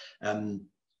 and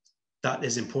that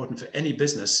is important for any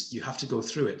business. You have to go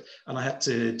through it. And I had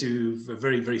to do a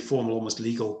very, very formal, almost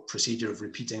legal procedure of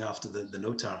repeating after the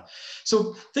notar.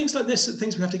 So things like this are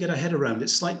things we have to get our head around.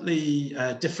 It's slightly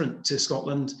different to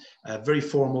Scotland, very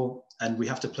formal, and we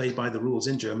have to play by the rules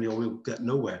in Germany or we'll get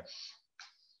nowhere.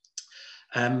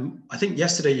 I think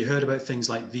yesterday you heard about things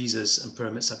like visas and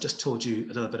permits. I've just told you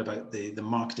a little bit about the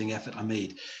marketing effort I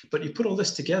made, but you put all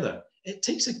this together, it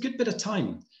takes a good bit of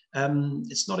time.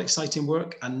 It's not exciting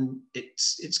work, and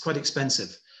it's quite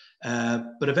expensive.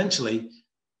 But eventually,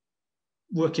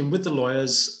 working with the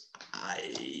lawyers,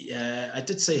 I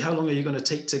did say, how long are you going to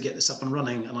take to get this up and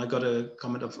running? And I got a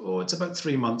comment of, oh, it's about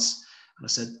 3 months. And I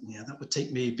said, yeah, that would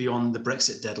take me beyond the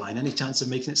Brexit deadline. Any chance of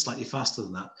making it slightly faster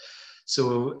than that?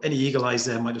 So any eagle eyes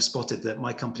there might have spotted that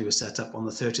my company was set up on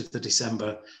the 30th of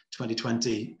December,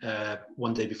 2020,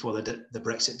 one day before the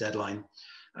Brexit deadline.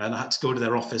 And I had to go to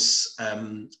their office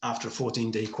after a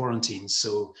 14-day quarantine.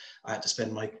 So I had to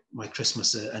spend my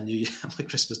Christmas and New Year, my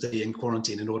Christmas Day in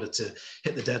quarantine in order to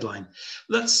hit the deadline.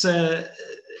 That's part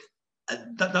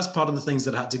of the things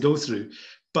that I had to go through.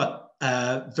 But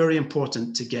very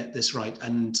important to get this right.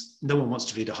 And no one wants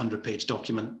to read a 100-page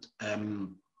document.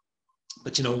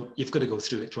 But you know, you've got to go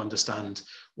through it to understand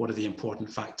what are the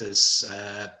important factors.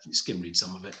 Skim read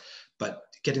some of it. But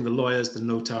getting the lawyers, the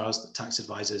notars, the tax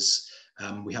advisors,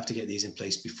 we have to get these in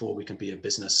place before we can be a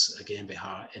business again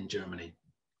in Germany.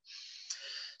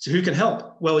 So who can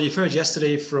help? Well, you've heard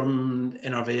yesterday from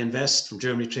NRW Invest, from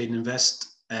Germany Trade and Invest.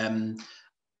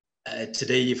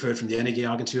 Today you've heard from the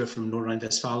Energieagentur, from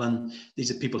Nordrhein-Westfalen. These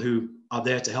are people who are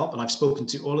there to help, and I've spoken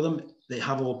to all of them. They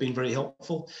have all been very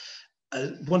helpful.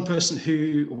 One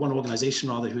organisation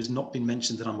rather, who has not been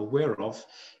mentioned that I'm aware of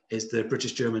is the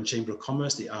British-German Chamber of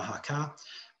Commerce, the AHK.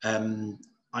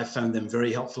 I found them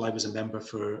very helpful. I was a member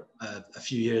for a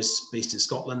few years based in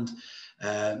Scotland.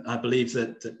 I believe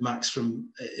that Max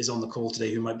is on the call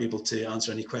today, who might be able to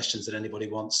answer any questions that anybody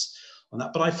wants on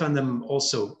that. But I found them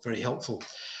also very helpful.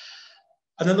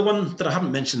 And then the one that I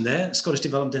haven't mentioned there, Scottish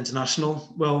Development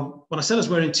International. Well, when I said I was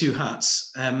wearing 2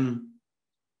 hats,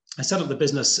 I set up the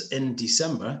business in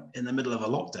December in the middle of a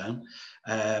lockdown.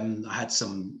 I had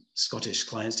some Scottish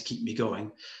clients to keep me going,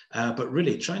 but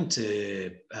really trying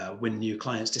to win new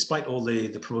clients, despite all the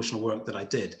promotional work that I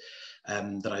did,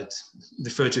 that I'd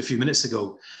referred to a few minutes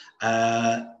ago.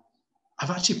 I've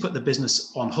actually put the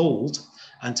business on hold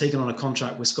and taken on a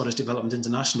contract with Scottish Development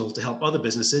International to help other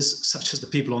businesses, such as the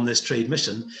people on this trade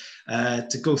mission,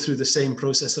 to go through the same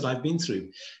process that I've been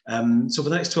through. So for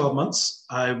the next 12 months,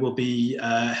 I will be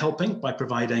helping by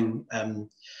providing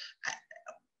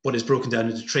what is broken down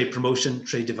into trade promotion,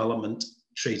 trade development,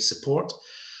 trade support.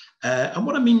 And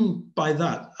what I mean by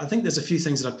that, I think there's a few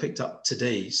things that I've picked up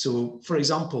today. So for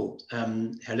example,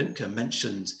 Herr Lindke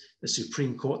mentioned the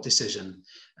Supreme Court decision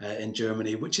in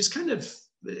Germany, which is kind of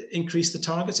increase the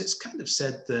targets. It's kind of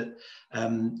said that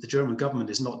the German government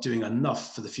is not doing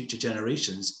enough for the future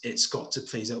generations. It's got to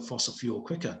phase out fossil fuel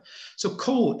quicker. So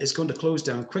coal is going to close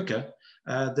down quicker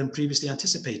than previously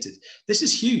anticipated. This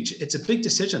is huge. It's a big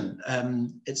decision,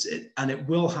 and it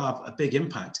will have a big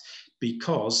impact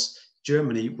because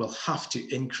Germany will have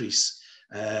to increase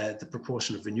the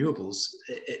proportion of renewables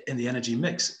in the energy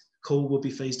mix. Coal will be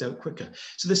phased out quicker.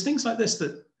 So there's things like this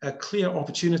that are clear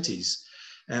opportunities.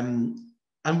 And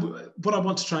what I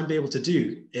want to try and be able to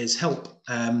do is help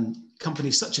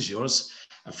companies such as yours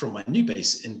from my new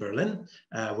base in Berlin,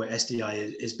 where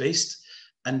SDI is based,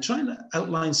 and try and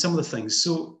outline some of the things.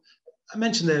 So I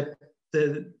mentioned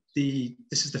this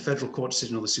is the federal court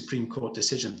decision or the Supreme Court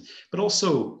decision, but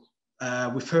also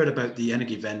we've heard about the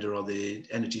energy vendor or the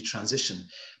energy transition,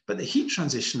 but the heat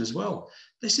transition as well.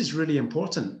 This is really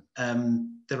important.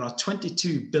 There are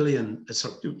 22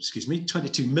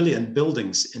 million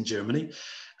buildings in Germany,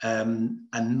 and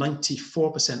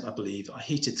 94%, I believe, are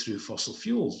heated through fossil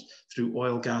fuels, through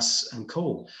oil, gas, and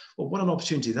coal. Well, what an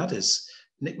opportunity that is.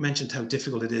 Nick mentioned how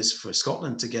difficult it is for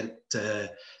Scotland to get the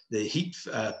heat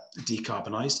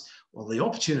decarbonised. Well, the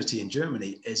opportunity in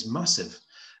Germany is massive,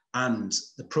 and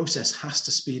the process has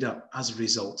to speed up as a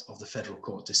result of the federal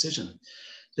court decision.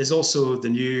 There's also the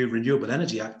new Renewable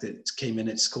Energy Act that came in.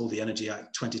 It's called the Energy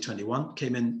Act 2021,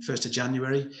 came in 1st of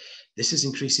January. This is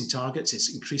increasing targets,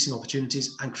 it's increasing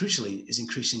opportunities, and crucially is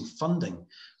increasing funding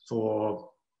for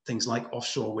things like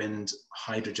offshore wind,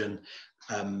 hydrogen,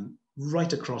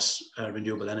 right across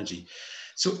renewable energy.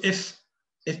 So if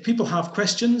people have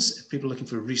questions, if people are looking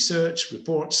for research,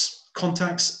 reports,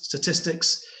 contacts,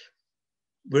 statistics,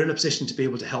 we're in a position to be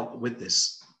able to help with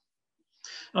this.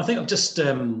 I think I've just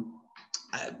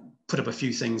put up a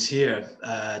few things here,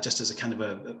 just as a kind of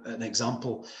an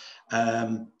example.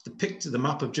 The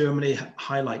map of Germany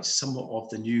highlights some of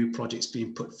the new projects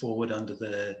being put forward under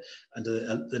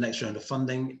the next round of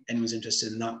funding. Anyone's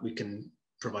interested in that, we can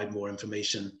provide more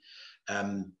information.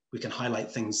 We can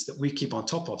highlight things that we keep on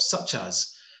top of, such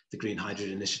as the Green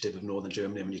Hydrogen Initiative of Northern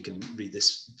Germany. I mean, you can read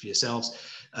this for yourselves.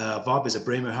 VAB is a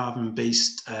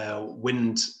Bremerhaven-based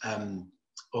wind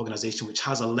organization which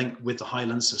has a link with the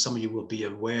Highlands, so some of you will be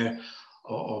aware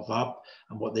of VAB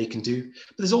and what they can do.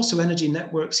 But there's also energy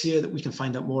networks here that we can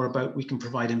find out more about. We can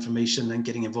provide information, and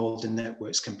getting involved in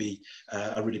networks can be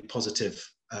a really positive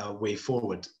way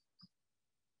forward.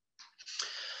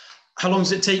 How long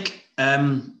does it take?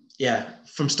 Yeah,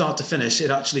 from start to finish,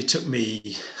 it actually took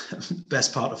me the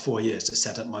best part of 4 years to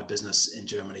set up my business in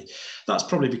Germany. That's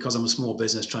probably because I'm a small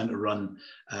business trying to run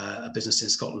a business in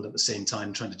Scotland at the same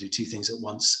time, trying to do two things at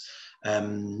once.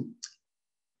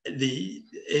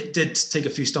 It did take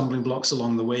a few stumbling blocks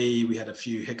along the way. We had a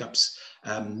few hiccups,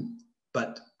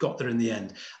 but got there in the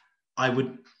end. I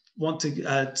would want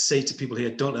to say to people here,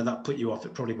 don't let that put you off.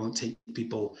 It probably won't take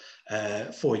people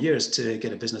 4 years to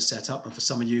get a business set up. And for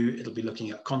some of you, it'll be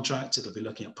looking at contracts, it'll be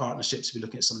looking at partnerships, it'll be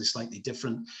looking at something slightly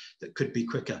different that could be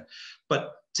quicker.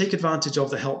 But take advantage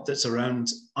of the help that's around.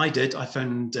 I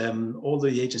found all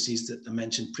the agencies that I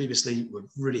mentioned previously were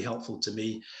really helpful to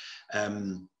me.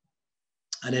 And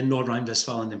in North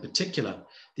Rhine-Westphalia in particular,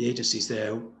 the agencies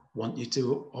there want you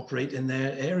to operate in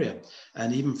their area.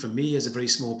 And even for me as a very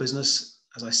small business,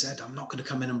 as I said, I'm not going to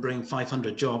come in and bring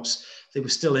 500 jobs. They were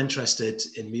still interested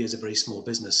in me as a very small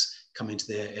business coming to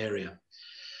their area.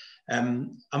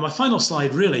 And my final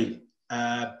slide, really,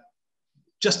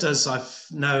 just as I've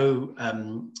now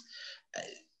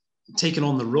taken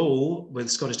on the role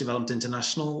with Scottish Development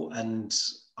International, and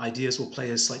ideas will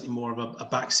play a slightly more of a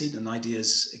backseat, and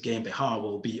ideas, again, Bihar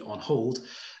will be on hold.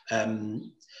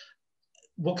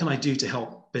 What can I do to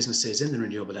help businesses in the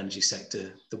renewable energy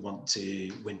sector that want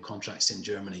to win contracts in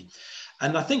Germany?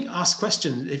 And I think ask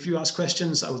questions. If you ask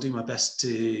questions, I will do my best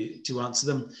to answer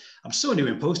them. I'm so new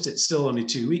in post, it's still only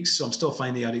 2 weeks, so I'm still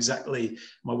finding out exactly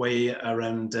my way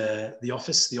around the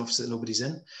office that nobody's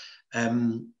in.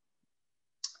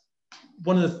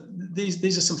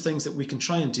 These are some things that we can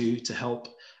try and do to help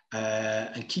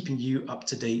and keeping you up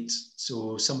to date.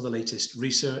 So some of the latest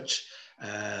research,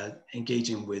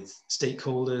 engaging with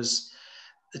stakeholders,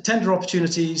 the tender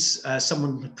opportunities.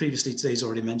 Someone previously today has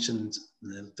already mentioned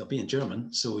they'll be in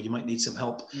German, so you might need some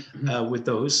help with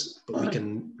those, but we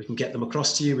can get them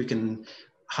across to you. We can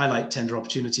highlight tender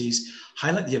opportunities,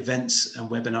 highlight the events and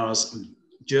webinars.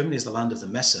 Germany is the land of the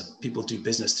Messe. People do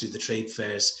business through the trade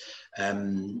fairs.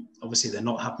 Obviously they're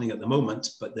not happening at the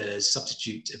moment, but there's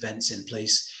substitute events in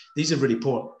place. These are really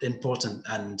important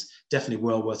and definitely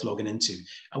well worth logging into.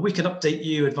 And we can update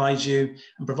you, advise you,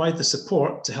 and provide the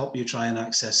support to help you try and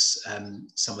access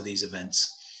some of these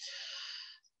events.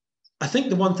 I think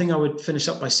the one thing I would finish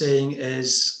up by saying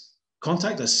is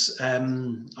contact us.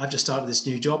 I've just started this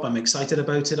new job. I'm excited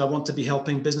about it. I want to be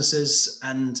helping businesses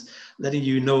and letting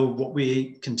you know what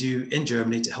we can do in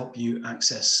Germany to help you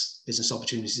access business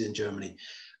opportunities in Germany.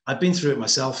 I've been through it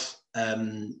myself.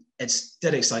 It's a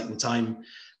dead exciting time,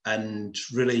 and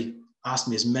really ask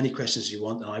me as many questions as you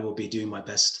want, and I will be doing my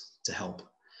best to help.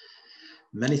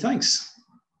 Many thanks.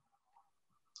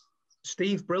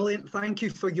 Steve, brilliant. Thank you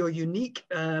for your unique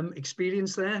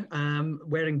experience there,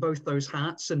 wearing both those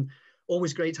hats, and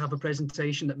always great to have a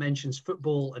presentation that mentions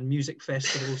football and music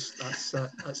festivals.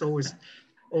 That's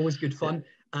always good fun.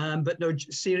 But no,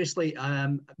 seriously,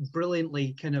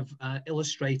 brilliantly kind of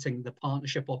illustrating the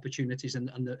partnership opportunities and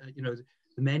the, you know,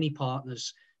 the many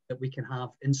partners that we can have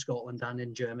in Scotland and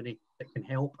in Germany that can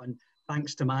help. And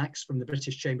thanks to Max from the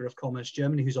British Chamber of Commerce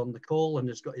Germany, who's on the call and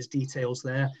has got his details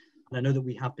there. And I know that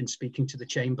we have been speaking to the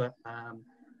Chamber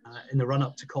in the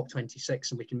run-up to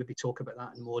COP26, and we can maybe talk about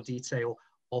that in more detail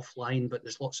offline, but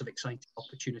there's lots of exciting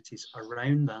opportunities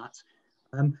around that.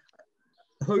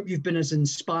 I hope you've been as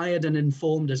inspired and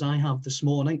informed as I have this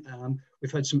morning.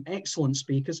 We've had some excellent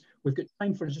speakers. We've got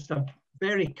time for just a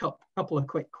very couple of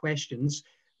quick questions.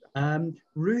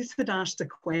 Ruth had asked a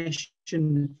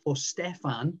question for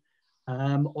Stefan.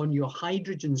 On your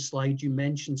hydrogen slide, you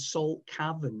mentioned salt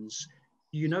caverns.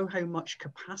 Do you know how much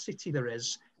capacity there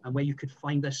is and where you could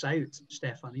find this out,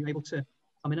 Stefan? Are you able to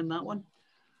come in on that one?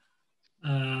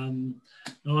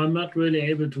 No, I'm not really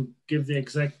able to give the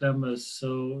exact numbers.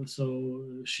 So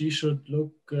she should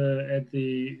look at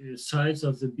the sites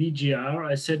of the BGR.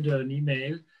 I sent her an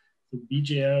email. The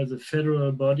BGR is the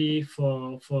federal body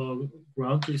for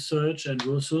ground research and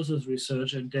resources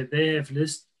research, and they have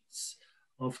lists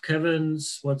of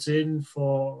caverns, what's in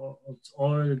for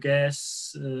oil,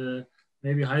 gas,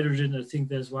 maybe hydrogen. I think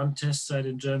there's one test site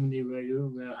in Germany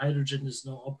where hydrogen is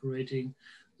now operating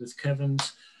with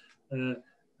caverns.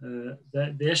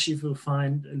 There she will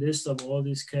find a list of all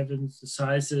these caverns, the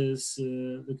sizes,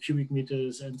 the cubic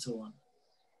meters, and so on.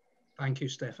 Thank you,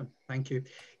 Stefan. Thank you.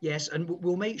 Yes, and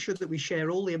we'll make sure that we share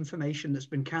all the information that's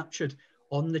been captured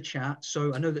on the chat.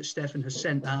 So I know that Stefan has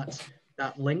sent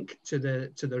that link to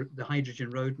the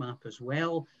hydrogen roadmap as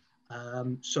well.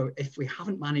 So if we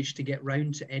haven't managed to get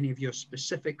round to any of your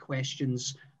specific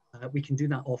questions, we can do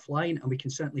that offline, and we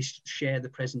can certainly share the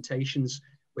presentations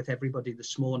with everybody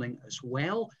this morning as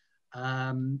well.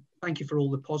 Thank you for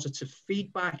all the positive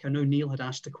feedback. I know Neil had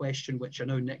asked a question, which I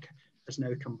know Nick has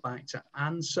now come back to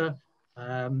answer.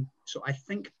 So I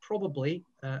think probably,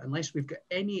 unless we've got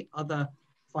any other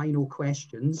final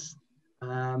questions,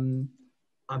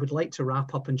 I would like to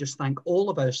wrap up and just thank all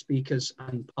of our speakers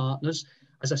and partners.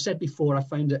 As I said before, I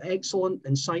found it excellent,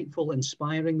 insightful,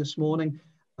 inspiring this morning.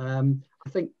 I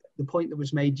think the point that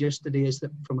was made yesterday is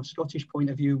that from a Scottish point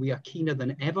of view, we are keener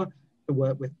than ever to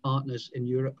work with partners in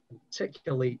Europe, and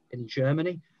particularly in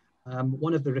Germany.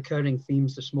 One of the recurring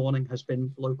themes this morning has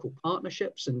been local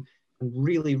partnerships, and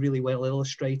really, really well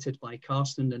illustrated by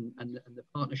Carsten and the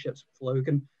partnerships with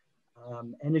Logan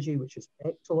Energy, which is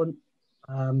excellent.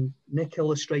 Nick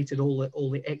illustrated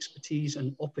all the expertise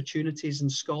and opportunities in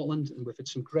Scotland, and we've had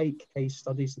some great case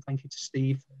studies, and thank you to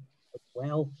Steve as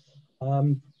well.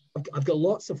 I've got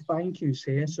lots of thank yous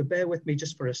here, so bear with me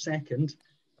just for a second.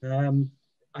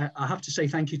 I have to say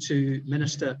thank you to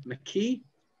Minister McKee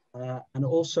and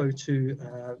also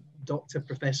to Dr.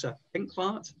 Professor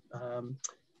Pinkwart.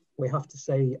 We have to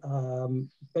say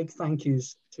big thank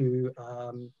yous to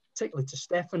particularly to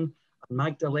Stefan and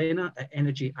Magdalena at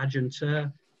Energy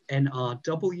Agentur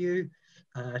NRW,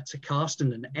 to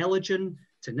Carsten and Elgin,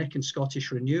 to Nick and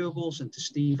Scottish Renewables, and to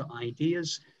Steve at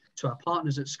Ideas, to our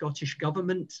partners at Scottish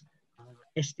Government,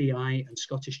 SDI and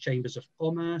Scottish Chambers of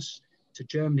Commerce, to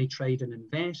Germany Trade and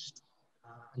Invest,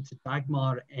 and to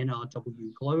Dagmar at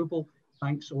NRW Global.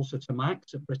 Thanks also to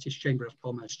Max at British Chamber of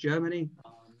Commerce Germany,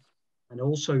 and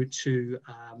also to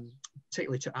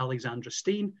particularly to Alexandra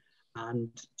Steen and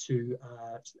to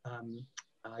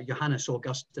Johannes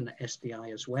Augustin at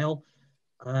SDI as well.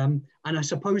 And I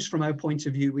suppose from our point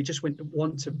of view, we just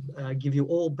want to give you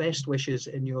all best wishes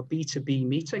in your B2B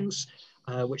meetings,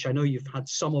 which I know you've had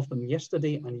some of them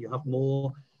yesterday and you have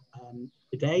more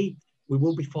today. We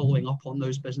will be following up on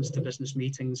those business-to-business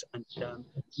meetings and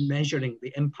measuring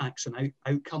the impacts and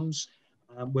outcomes.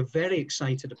 We're very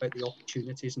excited about the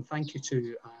opportunities, and thank you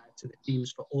to the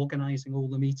teams for organising all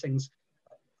the meetings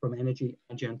from Energy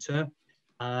Agentur.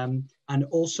 And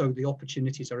also the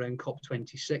opportunities around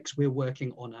COP26. We're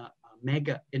working on a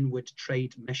mega inward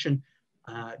trade mission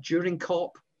during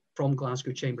COP from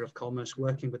Glasgow Chamber of Commerce,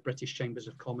 working with British Chambers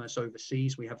of Commerce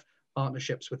overseas. We have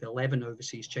partnerships with 11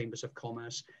 overseas chambers of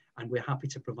commerce, and we're happy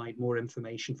to provide more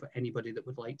information for anybody that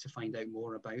would like to find out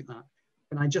more about that.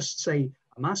 Can I just say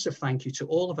a massive thank you to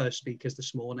all of our speakers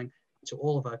this morning, to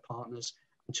all of our partners,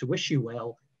 and to wish you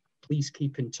well. Please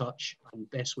keep in touch, and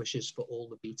best wishes for all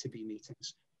the B2B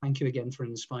meetings. Thank you again for an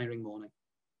inspiring morning.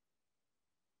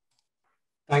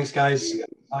 Thanks, guys.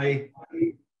 Bye.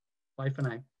 Bye for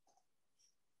now.